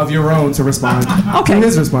of your own to respond Okay. to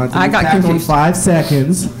his response. I got confused. confused. On 5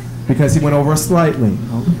 seconds because he went over slightly.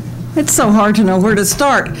 It's so hard to know where to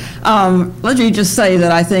start. Let me just say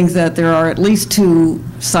that I think that there are at least two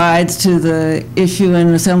sides to the issue in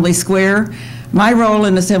Assembly Square. My role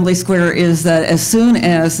in Assembly Square is that as soon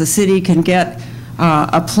as the city can get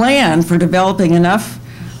a plan for developing enough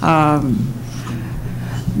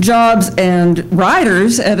jobs and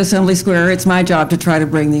riders at Assembly Square, it's my job to try to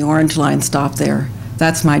bring the Orange Line stop there.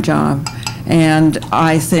 That's my job. And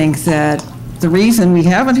I think that the reason we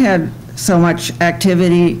haven't had so much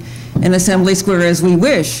activity in Assembly Square as we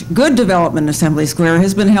wish, good development in Assembly Square,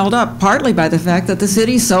 has been held up partly by the fact that the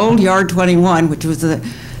city sold Yard 21, which was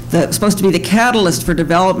supposed to be the catalyst for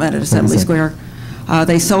development at Assembly Square.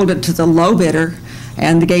 They sold it to the low bidder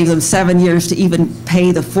and gave them 7 years to even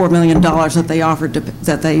pay the $4 million that they offered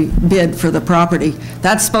that they bid for the property.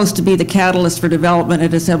 That's supposed to be the catalyst for development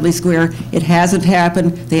at Assembly Square. It hasn't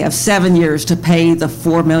happened. They have 7 years to pay the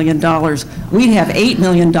 $4 million. We'd have $8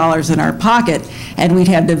 million in our pocket, and we'd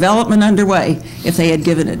have development underway if they had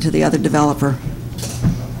given it to the other developer.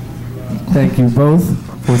 Thank you both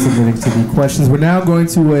for submitting to the questions. We're now going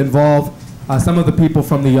to involve some of the people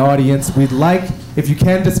from the audience. We'd like, if you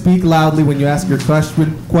can, to speak loudly when you ask your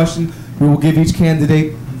question. We will give each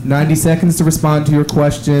candidate 90 seconds to respond to your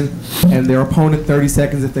question, and their opponent 30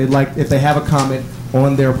 seconds if they have a comment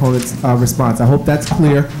on their opponent's response. I hope that's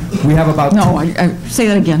clear. We have about... No, I say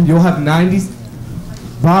that again. You'll have 90...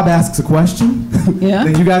 Bob asks a question. Yeah.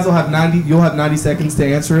 Then you guys will have 90... You'll have 90 seconds to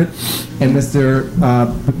answer it, and Mr.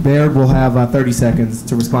 Baird will have 30 seconds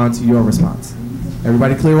to respond to your response.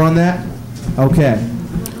 Everybody clear on that? Okay.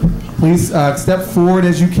 Please step forward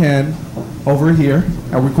as you can over here.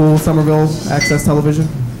 Are we cool with Somerville Access Television?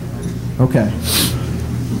 Okay.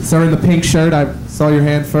 Sir in the pink shirt, I saw your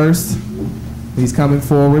hand first. He's coming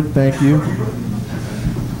forward. Thank you.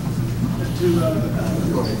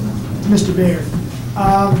 Mr. Baird,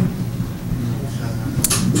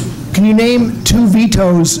 can you name 2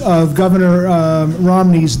 vetoes of Governor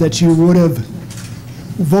Romney's that you would have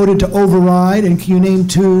voted to override, and can you name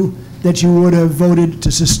 2 that you would have voted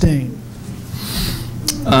to sustain?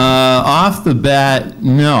 Off the bat,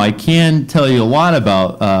 no. I can tell you a lot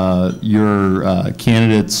about your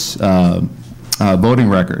candidate's voting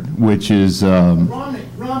record, which is... Romney.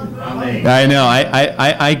 I know.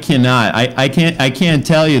 I cannot. I can't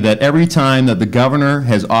tell you that every time that the governor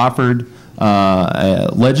has offered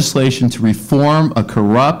legislation to reform a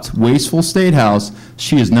corrupt, wasteful state house,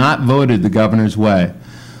 she has not voted the governor's way.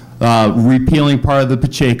 Repealing part of the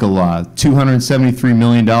Pacheco Law, $273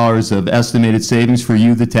 million of estimated savings for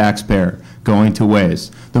you, the taxpayer, going to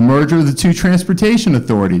waste. The merger of the 2 transportation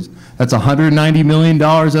authorities, that's $190 million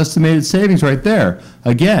estimated savings right there.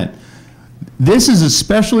 Again, this is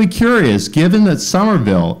especially curious given that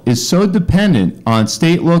Somerville is so dependent on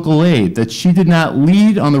state local aid that she did not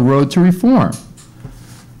lead on the road to reform.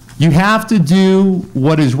 You have to do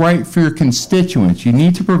what is right for your constituents. You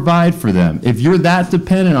need to provide for them. If you're that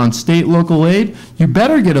dependent on state local aid, you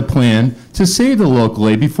better get a plan to save the local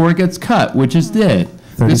aid before it gets cut, which is dead.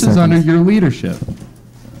 This is under your leadership.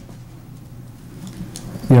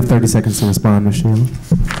 You have 30 seconds to respond, Ms. Sheila.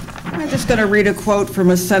 I'm just going to read a quote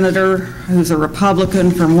from a senator who's a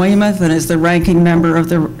Republican from Weymouth and is the ranking member of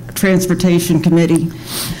the Transportation Committee.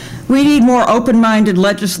 We need more open-minded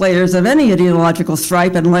legislators of any ideological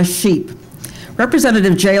stripe and less sheep.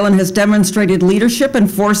 Representative Jalen has demonstrated leadership and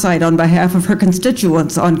foresight on behalf of her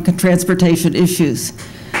constituents on transportation issues.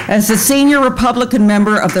 As the senior Republican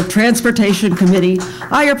member of the Transportation Committee,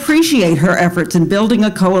 I appreciate her efforts in building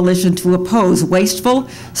a coalition to oppose wasteful,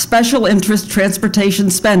 special interest transportation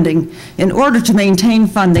spending in order to maintain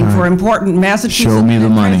funding for important Massachusetts Show me the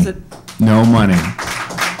money. transit. No money.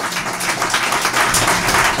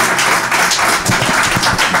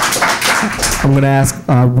 I'm going to ask,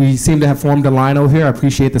 we seem to have formed a line over here. I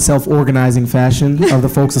appreciate the self-organizing fashion of the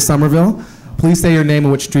folks of Somerville. Please say your name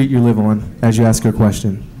and which street you live on as you ask your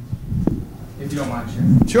question. If you don't mind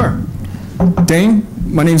sharing. Sure. Dane,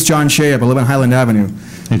 my name's John Shayab. I live on Highland Avenue.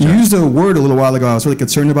 Hey, you used a word a little while ago I was really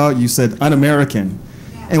concerned about. You said un-American.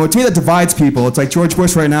 And what to me that divides people, it's like George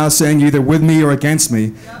Bush right now saying you're either with me or against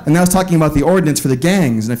me. And now it's talking about the ordinance for the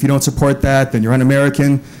gangs. And if you don't support that, then you're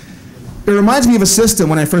un-American. It reminds me of a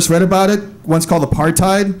system when I first read about it, once called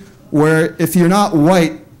apartheid, where if you're not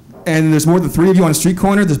white and there's more than 3 of you on a street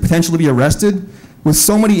corner, there's potential to be arrested. With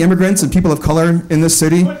so many immigrants and people of color in this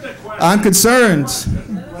city, I'm concerned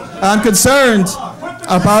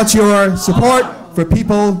about your support for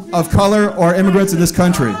people of color or immigrants in this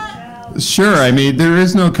country? Sure. I mean, there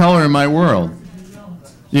is no color in my world.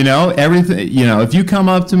 You know, everything. You know, if you come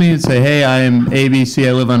up to me and say, "Hey, I am ABC.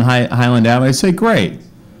 I live on Highland Avenue," I say, "Great."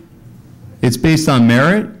 It's based on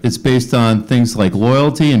merit. It's based on things like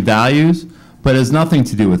loyalty and values, but it has nothing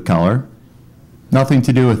to do with color. Nothing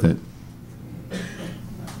to do with it.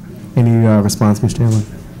 Any response, Ms. Chandler?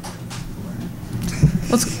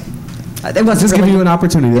 It wasn't Just really, give you an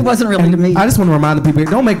opportunity. It wasn't really And to me. I just want to remind the people,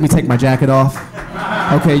 don't make me take my jacket off.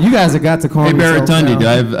 Okay, you guys have got to calm Hey, yourselves Baratundi,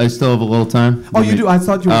 down. I still have a little time? Oh, you do? I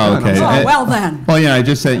thought you were Oh, done. I'm okay. sorry. Oh, well then. Well, yeah, I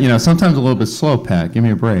just said, you know, sometimes a little bit slow, Pat. Give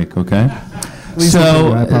me a break, okay? Please So,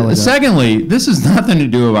 continue. I apologize. secondly, this has nothing to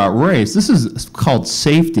do about race. This is called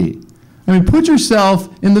safety. I mean, put yourself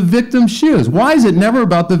in the victim's shoes. Why is it never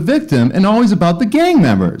about the victim and always about the gang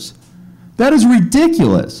members? That is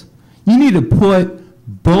ridiculous. You need to put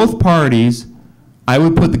both parties. I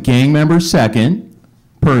would put the gang members second,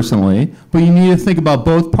 personally, but you need to think about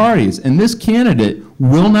both parties. And this candidate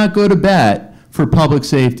will not go to bat for public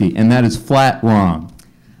safety, and that is flat wrong.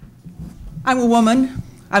 I'm a woman.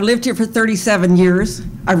 I've lived here for 37 years.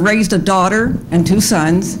 I've raised a daughter and 2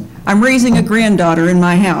 sons. I'm raising a granddaughter in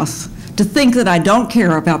my house. To think that I don't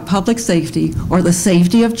care about public safety or the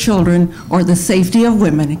safety of children or the safety of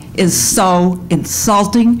women is so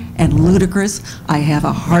insulting and ludicrous, I have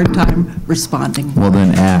a hard time responding. Well,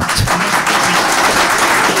 then act.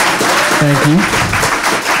 Thank you.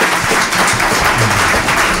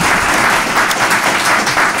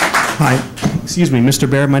 Hi, excuse me, Mr.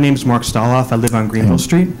 Bear. My name is Mark Stoloff. I live on Greenville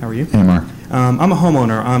Street. How are you? Hey, Mark. I'm a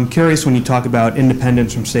homeowner. I'm curious when you talk about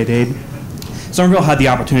independence from state aid. Somerville had the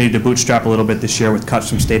opportunity to bootstrap a little bit this year with cuts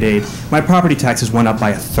from state aid. My property taxes went up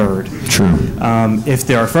by 1/3. True. If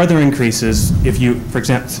there are further increases, if you, for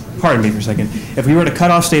example, pardon me for a second, if we were to cut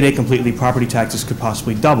off state aid completely, property taxes could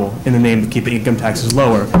possibly double in the name of keeping income taxes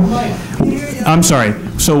lower. I'm sorry.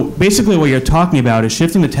 So basically what you're talking about is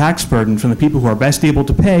shifting the tax burden from the people who are best able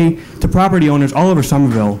to pay to property owners all over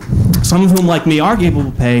Somerville, some of whom, like me, are able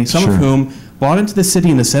to pay, some of whom bought into the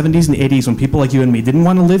city in the 70s and 80s when people like you and me didn't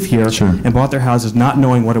want to live here and bought their houses not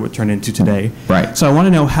knowing what it would turn into today. Right. So I want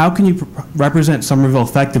to know, how can you represent Somerville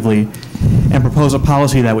effectively and propose a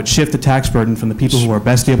policy that would shift the tax burden from the people who are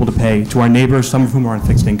best able to pay to our neighbors, some of whom are on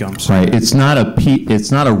fixed incomes? Right. It's not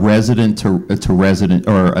a resident to resident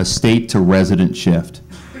or a state to resident shift.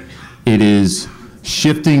 It is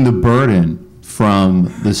shifting the burden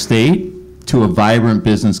from the state to a vibrant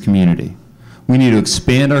business community. We need to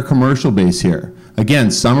expand our commercial base here. Again,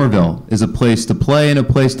 Somerville is a place to play and a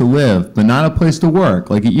place to live, but not a place to work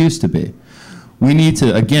like it used to be. We need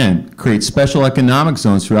to, again, create special economic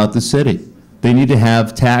zones throughout the city. They need to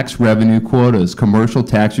have tax revenue quotas, commercial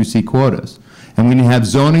tax receipt quotas. And we need to have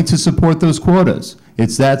zoning to support those quotas.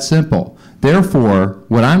 It's that simple. Therefore,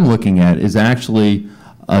 what I'm looking at is actually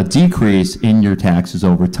a decrease in your taxes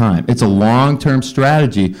over time. It's a long-term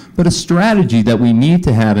strategy, but a strategy that we need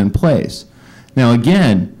to have in place. Now,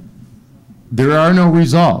 again, there are no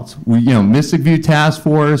results. Mystic View Task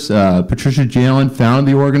Force, Patricia Jalen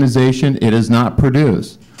founded the organization. It has not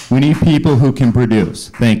produced. We need people who can produce.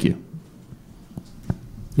 Thank you.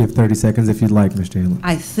 You have 30 seconds if you'd like, Ms. Jalen.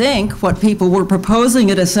 I think what people were proposing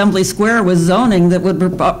at Assembly Square was zoning that would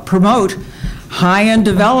promote high-end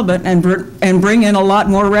development and bring in a lot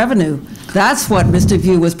more revenue. That's what Mystic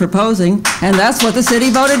View was proposing, and that's what the city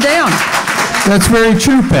voted down. That's very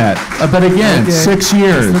true, Pat. But again, Okay. 6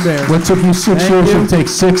 years. Mr. Bear. What took you 6 Thank years you. will take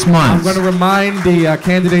 6 I'm months. going to remind the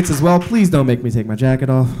candidates as well, please don't make me take my jacket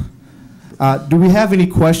off. Do we have any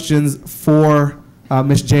questions for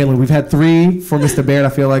Ms. Jalen? We've had 3 for Mr. Baird. I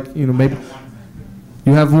feel like, maybe.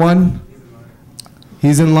 You have 1?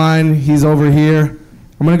 He's in line. He's over here.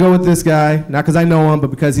 I'm going to go with this guy, not because I know him,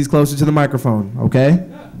 but because he's closer to the microphone, okay?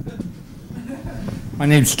 My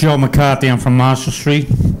name's Joe McCarthy. I'm from Marshall Street,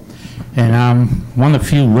 and I'm one of the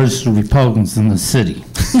few registered Republicans in the city.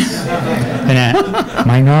 And that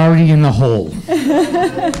minority in the whole.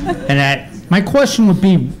 And that my question would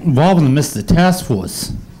be involving the Mr. Task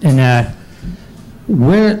Force, and that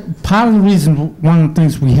part of the reason, one of the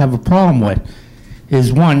things we have a problem with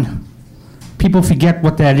is, one, people forget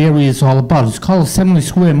what that area is all about. It's called Assembly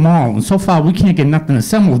Square Mall, and so far we can't get nothing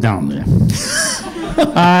assembled down there.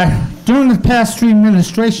 During the past 3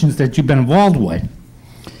 administrations that you've been involved with,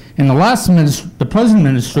 in the last the present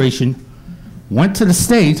administration went to the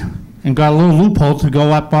state and got a little loophole to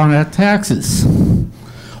go up on our taxes.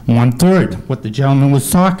 1/3, what the gentleman was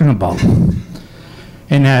talking about,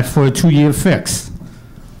 and that for a 2-year fix.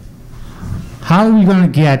 How are we going to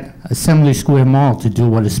get Assembly Square Mall to do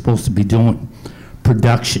what it's supposed to be doing?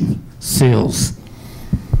 Production, sales.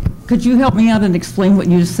 Could you help me out and explain what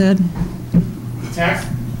you just said? Tax,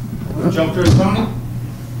 Joe Tony,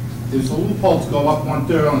 there's a loophole to go up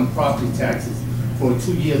 1/3 on property taxes for a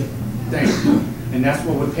 2-year thing, and that's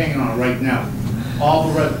what we're paying on right now.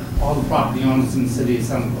 All the property owners in the city of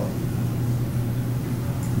Somerville.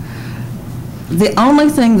 The only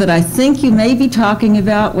thing that I think you may be talking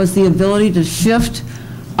about was the ability to shift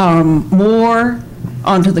more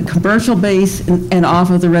onto the commercial base and off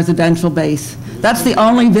of the residential base. That's the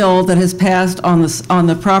only bill that has passed on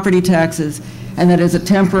the property taxes, and that is a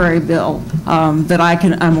temporary bill that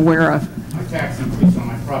I'm aware of. My tax increase on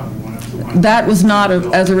my property went up to 100. That was not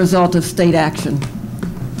as a result of state action,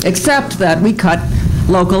 except that we cut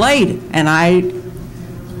local aid, and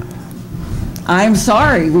I'm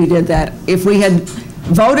sorry we did that. If we had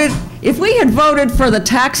voted for the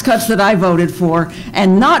tax cuts that I voted for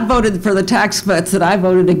and not voted for the tax cuts that I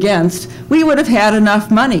voted against, we would have had enough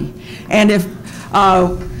money. And if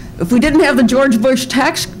we didn't have the George Bush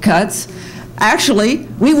tax cuts, actually,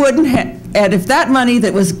 we wouldn't have, and if that money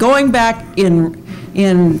that was going back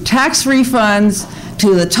in tax refunds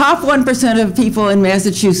to the top 1% of people in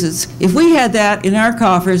Massachusetts, if we had that in our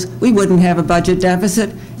coffers, we wouldn't have a budget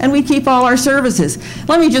deficit, and we keep all our services.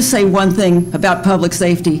 Let me just say one thing about public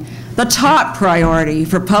safety. The top priority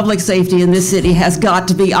for public safety in this city has got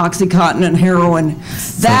to be OxyContin and heroin.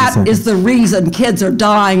 That is the reason kids are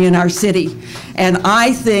dying in our city. And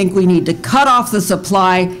I think we need to cut off the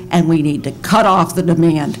supply and we need to cut off the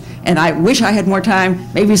demand. And I wish I had more time.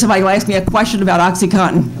 Maybe somebody will ask me a question about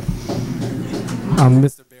OxyContin.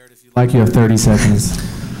 Mr. Baird, if you like, you have 30 seconds.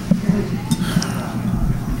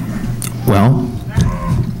 Well,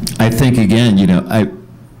 I think, again,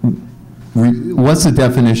 what's the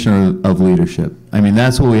definition of leadership? I mean,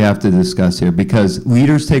 that's what we have to discuss here, because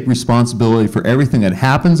leaders take responsibility for everything that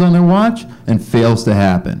happens on their watch and fails to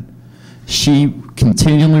happen. She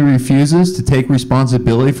continually refuses to take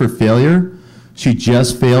responsibility for failure. She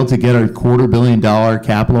just failed to get a $250 million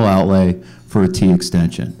capital outlay for a T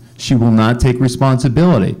extension. She will not take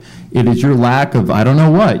responsibility. It is your lack of, I don't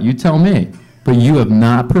know what, you tell me, but you have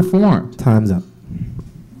not performed. Time's up.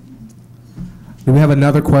 Do we have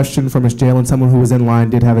another question from Ms. Jalen? Someone who was in line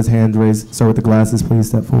did have his hand raised. Sir with the glasses, please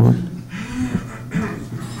step forward.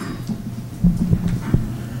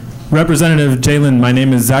 Representative Jalen, my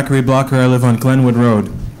name is Zachary Blocker. I live on Glenwood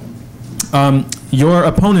Road. Your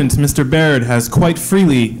opponent, Mr. Baird, has quite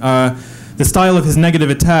freely, the style of his negative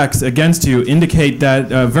attacks against you indicate that,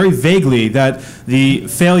 very vaguely, that the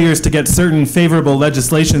failures to get certain favorable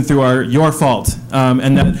legislation through are your fault,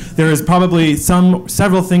 and that there is probably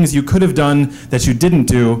several things you could have done that you didn't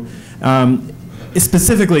do.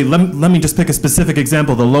 Specifically, let me just pick a specific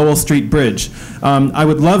example, the Lowell Street Bridge. I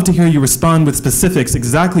would love to hear you respond with specifics,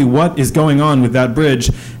 exactly what is going on with that bridge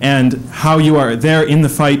and how you are there in the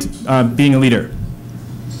fight being a leader.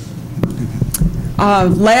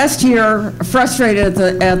 Last year, frustrated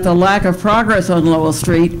at the lack of progress on Lowell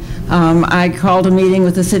Street, I called a meeting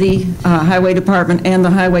with the city highway department and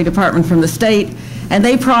the highway department from the state, and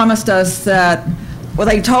they promised us that, well,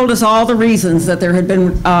 they told us all the reasons that there had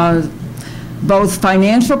been both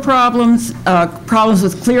financial problems, problems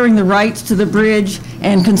with clearing the rights to the bridge,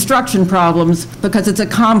 and construction problems, because it's a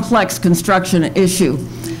complex construction issue.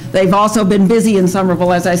 They've also been busy in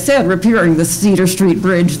Somerville, as I said, repairing the Cedar Street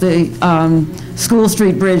Bridge, the School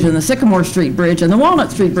Street Bridge, and the Sycamore Street Bridge, and the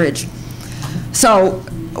Walnut Street Bridge. So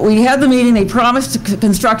we had the meeting. They promised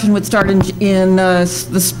construction would start in the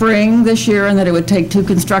spring this year, and that it would take 2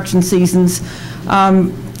 construction seasons.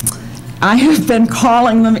 I have been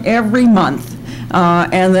calling them every month,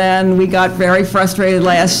 and then we got very frustrated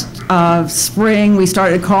last spring. We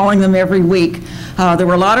started calling them every week. There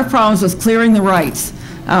were a lot of problems with clearing the rights,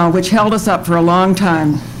 which held us up for a long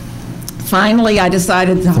time. Finally, I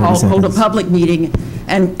decided to hold a public meeting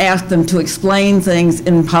and ask them to explain things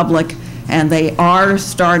in public, and they are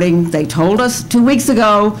starting. They told us 2 weeks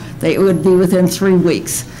ago they would be within 3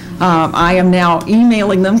 weeks. I am now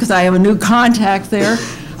emailing them because I have a new contact there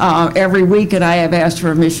every week, and I have asked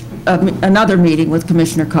for another meeting with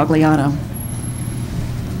Commissioner Cogliano.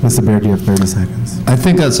 Mr. Baird, you have 30 seconds. I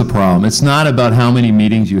think that's a problem. It's not about how many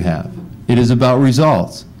meetings you have. It is about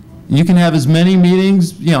results. You can have as many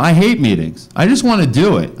meetings, I hate meetings. I just want to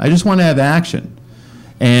do it. I just want to have action.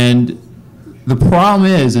 And the problem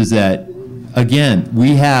is that, again,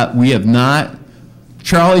 we have not,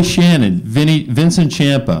 Charlie Shannon, Vincent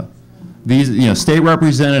Champa, these, state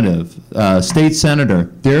representative, state senator,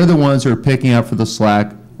 they're the ones who are picking up for the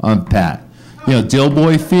slack on Pat.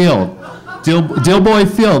 Dilboy Field,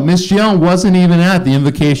 Miss Jones wasn't even at the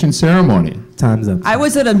invocation ceremony. Time's up. I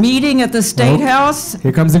was at a meeting at the State House.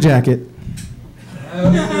 Here comes the jacket.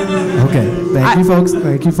 Okay, thank you, folks.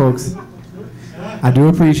 Thank you, folks. I do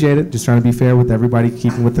appreciate it. Just trying to be fair with everybody,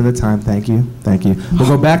 keeping within the time. Thank you. Thank you. We'll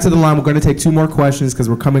go back to the line. We're going to take 2 more questions because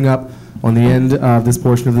we're coming up on the end of this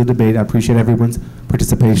portion of the debate. I appreciate everyone's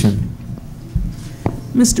participation.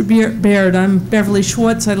 Mr. Baird, I'm Beverly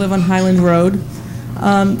Schwartz. I live on Highland Road.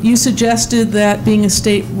 You suggested that being a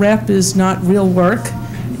state rep is not real work,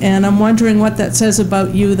 and I'm wondering what that says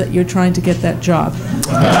about you that you're trying to get that job.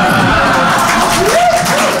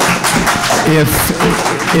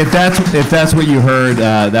 If that's what you heard,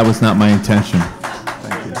 that was not my intention.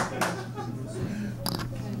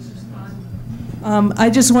 I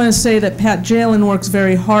just want to say that Pat Jalen works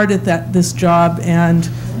very hard at this job and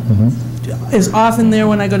is often there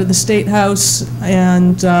when I go to the State House,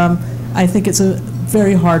 and I think it's a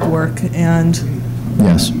very hard work. And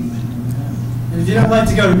yes. If you don't like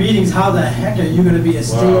to go to meetings, how the heck are you going to be a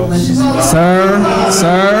state legislator?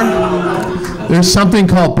 Sir, there's something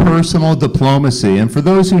called personal diplomacy, and for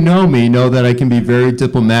those who know me, know that I can be very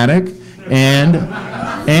diplomatic, and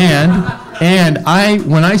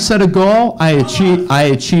when I set a goal, I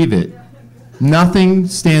achieve it. Nothing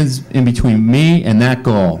stands in between me and that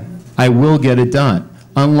goal. I will get it done,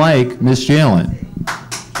 unlike Ms. Jalen.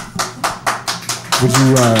 Would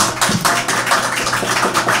you,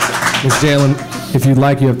 Ms. Jalen, if you'd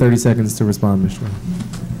like, you have 30 seconds to respond, Ms. Jalen.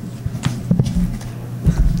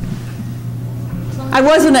 I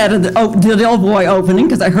wasn't at the Del Boy opening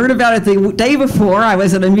because I heard about it the day before. I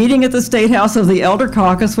was at a meeting at the State House of the Elder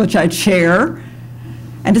Caucus, which I chair,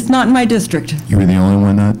 and it's not in my district. You were the only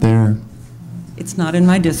one not there. It's not in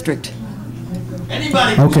my district.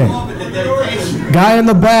 Anybody Okay. can come up with the dedication. Guy in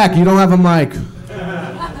the back, you don't have a mic.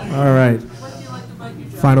 All right.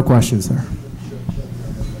 Final question, sir.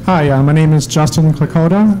 Hi, my name is Justin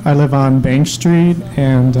Klakota. I live on Bank Street,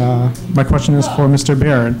 and my question is for Mr.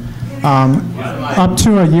 Baird. Up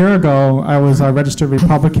to a year ago, I was a registered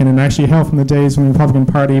Republican, and actually hailed from the days when the Republican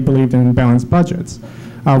Party believed in balanced budgets.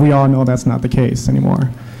 We all know that's not the case anymore.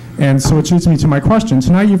 And so it leads me to my question.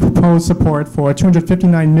 Tonight you proposed support for a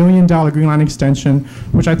 $259 million Green Line extension,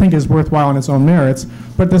 which I think is worthwhile on its own merits,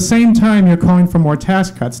 but at the same time you're calling for more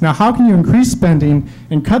tax cuts. Now how can you increase spending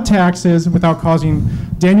and cut taxes without causing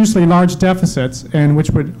dangerously large deficits, and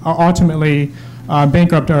which would ultimately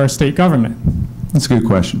bankrupt our state government? That's a good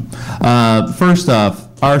question. First off,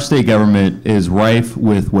 our state government is rife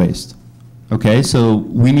with waste. Okay, so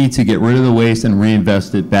we need to get rid of the waste and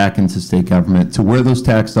reinvest it back into state government to where those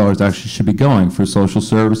tax dollars actually should be going, for social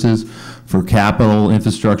services, for capital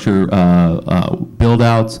infrastructure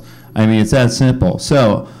build-outs. I mean, it's that simple.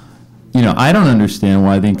 So, you know, I don't understand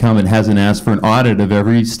why the incumbent hasn't asked for an audit of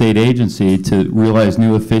every state agency to realize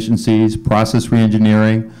new efficiencies, process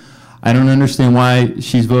reengineering. I don't understand why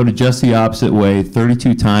she's voted just the opposite way.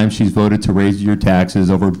 32 times she's voted to raise your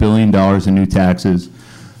taxes, over $1 billion in new taxes.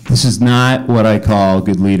 This is not what I call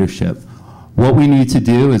good leadership. What we need to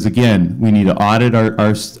do is, again, we need to audit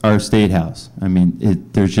our state house. I mean,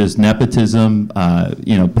 there's just nepotism.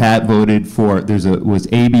 You know, Pat voted for, was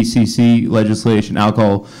ABCC legislation,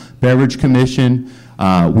 Alcohol Beverage Commission.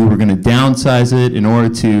 We were going to downsize it in order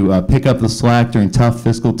to pick up the slack during tough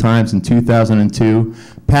fiscal times in 2002.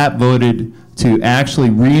 Pat voted to actually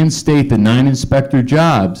reinstate the 9 inspector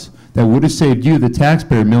jobs that would have saved you, the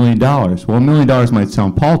taxpayer, $1 million. Well, $1 million might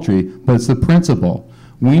sound paltry, but it's the principle.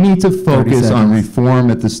 We need to focus on reform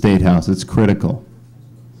at the State House. It's critical.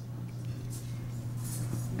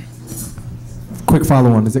 Quick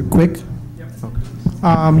follow-on. Is it quick?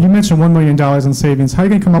 You mentioned $1 million in savings. How are you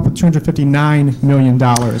going to come up with $259 million?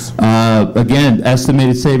 Again,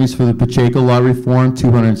 estimated savings for the Pacheco law reform,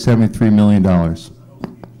 $273 million.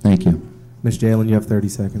 Thank you. Ms. Jalen, you have 30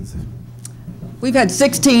 seconds. We've had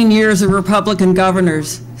 16 years of Republican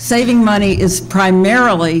governors. Saving money is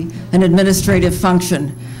primarily an administrative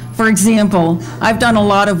function. For example, I've done a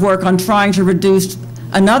lot of work on trying to reduce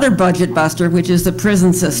another budget buster, which is the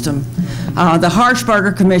prison system. The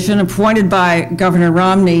Harshbarger Commission, appointed by Governor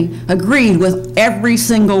Romney, agreed with every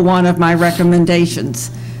single one of my recommendations.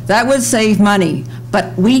 That would save money,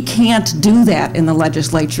 but we can't do that in the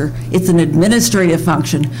legislature. It's an administrative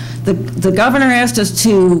function. The governor asked us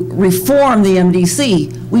to reform the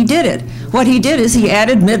MDC. We did it. What he did is he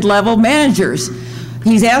added mid-level managers.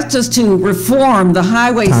 He's asked us to reform the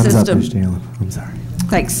highway Time's system. up, Ms. Jalen. I'm sorry.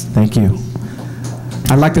 Thanks. Thank you.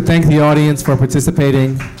 I'd like to thank the audience for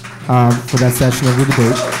participating for that session of the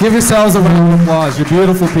debate. Give yourselves a round of applause. You're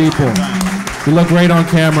beautiful people. You look great on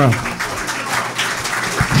camera.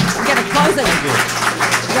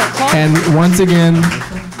 And once again,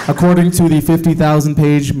 according to the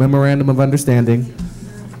 50,000-page Memorandum of Understanding,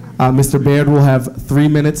 Mr. Baird will have 3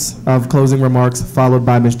 minutes of closing remarks, followed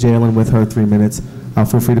by Ms. Jalen with her 3 minutes.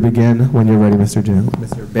 Feel free to begin when you're ready,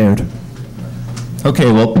 Mr. Baird.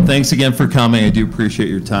 Okay, well, thanks again for coming. I do appreciate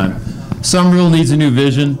your time. Somerville needs a new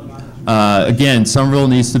vision. Again, Somerville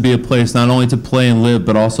needs to be a place not only to play and live,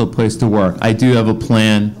 but also a place to work. I do have a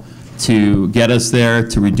plan to get us there,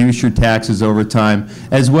 to reduce your taxes over time,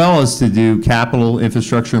 as well as to do capital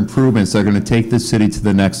infrastructure improvements that are going to take this city to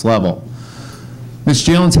the next level. Ms.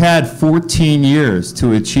 Jalen's had 14 years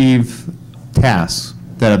to achieve tasks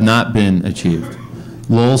that have not been achieved.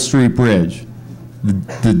 Lowell Street Bridge,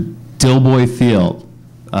 the Dillboy Field,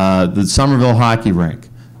 the Somerville Hockey Rink,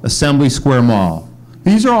 Assembly Square Mall.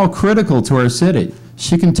 These are all critical to our city.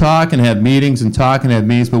 She can talk and have meetings and talk and have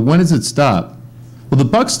meetings, but when does it stop? Well, the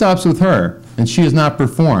buck stops with her, and she has not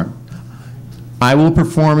performed. I will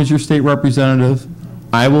perform as your state representative.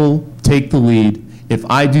 I will take the lead. If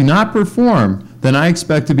I do not perform, then I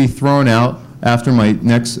expect to be thrown out after a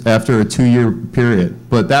 2-year period.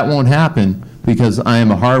 But that won't happen because I am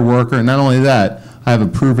a hard worker, and not only that, I have a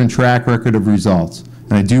proven track record of results.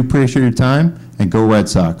 And I do appreciate your time, and go Red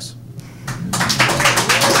Sox.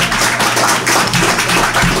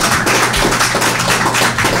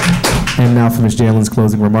 And now for Ms. Jalen's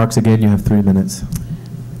closing remarks. Again, you have 3 minutes.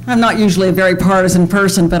 I'm not usually a very partisan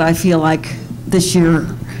person, but I feel like this year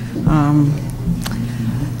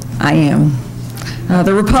I am.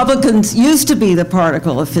 The Republicans used to be the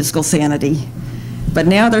particle of fiscal sanity, but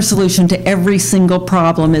now their solution to every single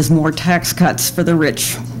problem is more tax cuts for the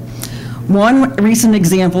rich. One recent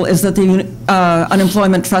example is that the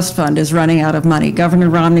Unemployment Trust Fund is running out of money.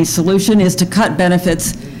 Governor Romney's solution is to cut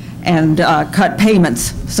benefits and cut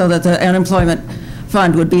payments so that the unemployment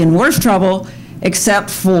fund would be in worse trouble, except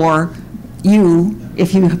for you,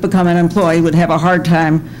 if you become an employee, would have a hard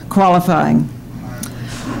time qualifying.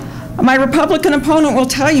 My Republican opponent will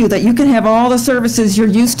tell you that you can have all the services you're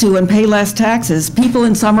used to and pay less taxes. People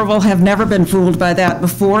in Somerville have never been fooled by that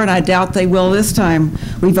before, and I doubt they will this time.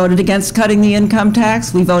 We voted against cutting the income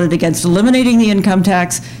tax, we voted against eliminating the income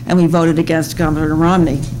tax, and we voted against Governor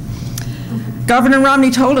Romney. Governor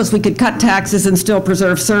Romney told us we could cut taxes and still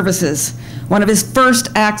preserve services. One of his first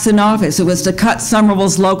acts in office, it was to cut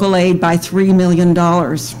Somerville's local aid by $3 million.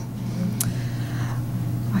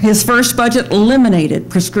 His first budget eliminated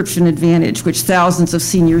Prescription Advantage, which thousands of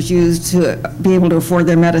seniors used to be able to afford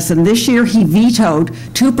their medicine. This year, he vetoed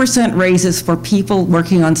 2% raises for people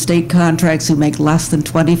working on state contracts who make less than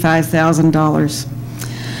 $25,000.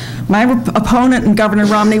 My opponent and Governor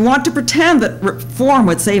Romney want to pretend that reform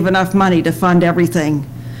would save enough money to fund everything.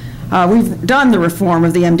 We've done the reform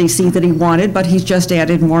of the MDC that he wanted, but he's just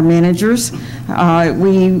added more managers.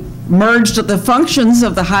 We merged the functions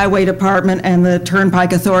of the Highway Department and the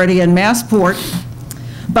Turnpike Authority in Massport,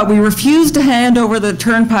 but we refused to hand over the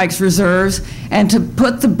Turnpike's reserves and to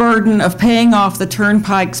put the burden of paying off the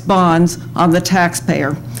Turnpike's bonds on the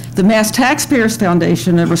taxpayer. The Mass Taxpayers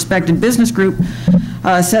Foundation, a respected business group,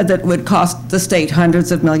 said that it would cost the state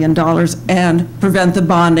hundreds of millions of dollars and prevent the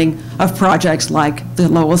bonding of projects like the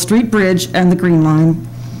Lowell Street Bridge and the Green Line.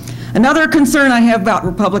 Another concern I have about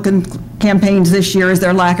Republican campaigns this year is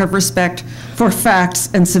their lack of respect for facts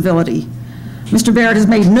and civility. Mr. Baird has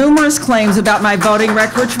made numerous claims about my voting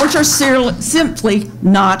record, which are simply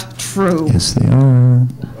not true. Yes, they are.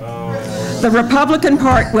 The Republican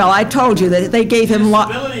Party, well, I told you that they gave him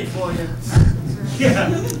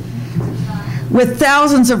with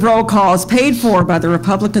thousands of roll calls paid for by the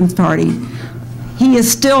Republican Party. He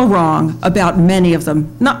is still wrong about many of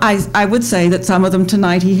them. No, I would say that some of them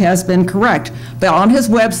tonight he has been correct, but on his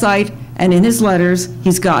website and in his letters,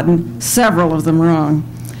 he's gotten several of them wrong.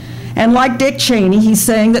 And like Dick Cheney, he's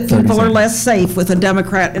saying that people are less safe with a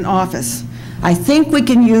Democrat in office. I think we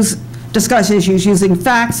can discuss issues using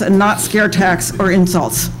facts and not scare tactics or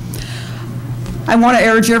insults. I want to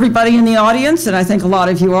urge everybody in the audience, and I think a lot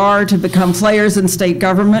of you are, to become players in state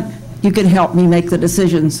government. You can help me make the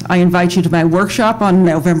decisions. I invite you to my workshop on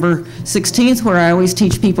November 16th, where I always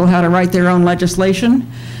teach people how to write their own legislation.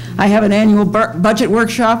 I have an annual budget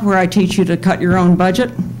workshop where I teach you to cut your own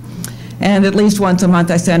budget. And at least once a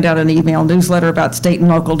month, I send out an email newsletter about state and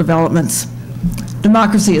local developments.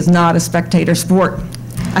 Democracy is not a spectator sport.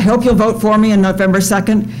 I hope you'll vote for me on November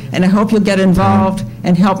 2nd, and I hope you'll get involved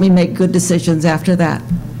and help me make good decisions after that.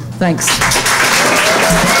 Thanks.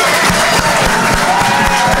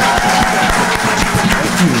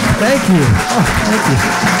 Thank you. Oh, thank you.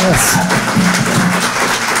 Yes.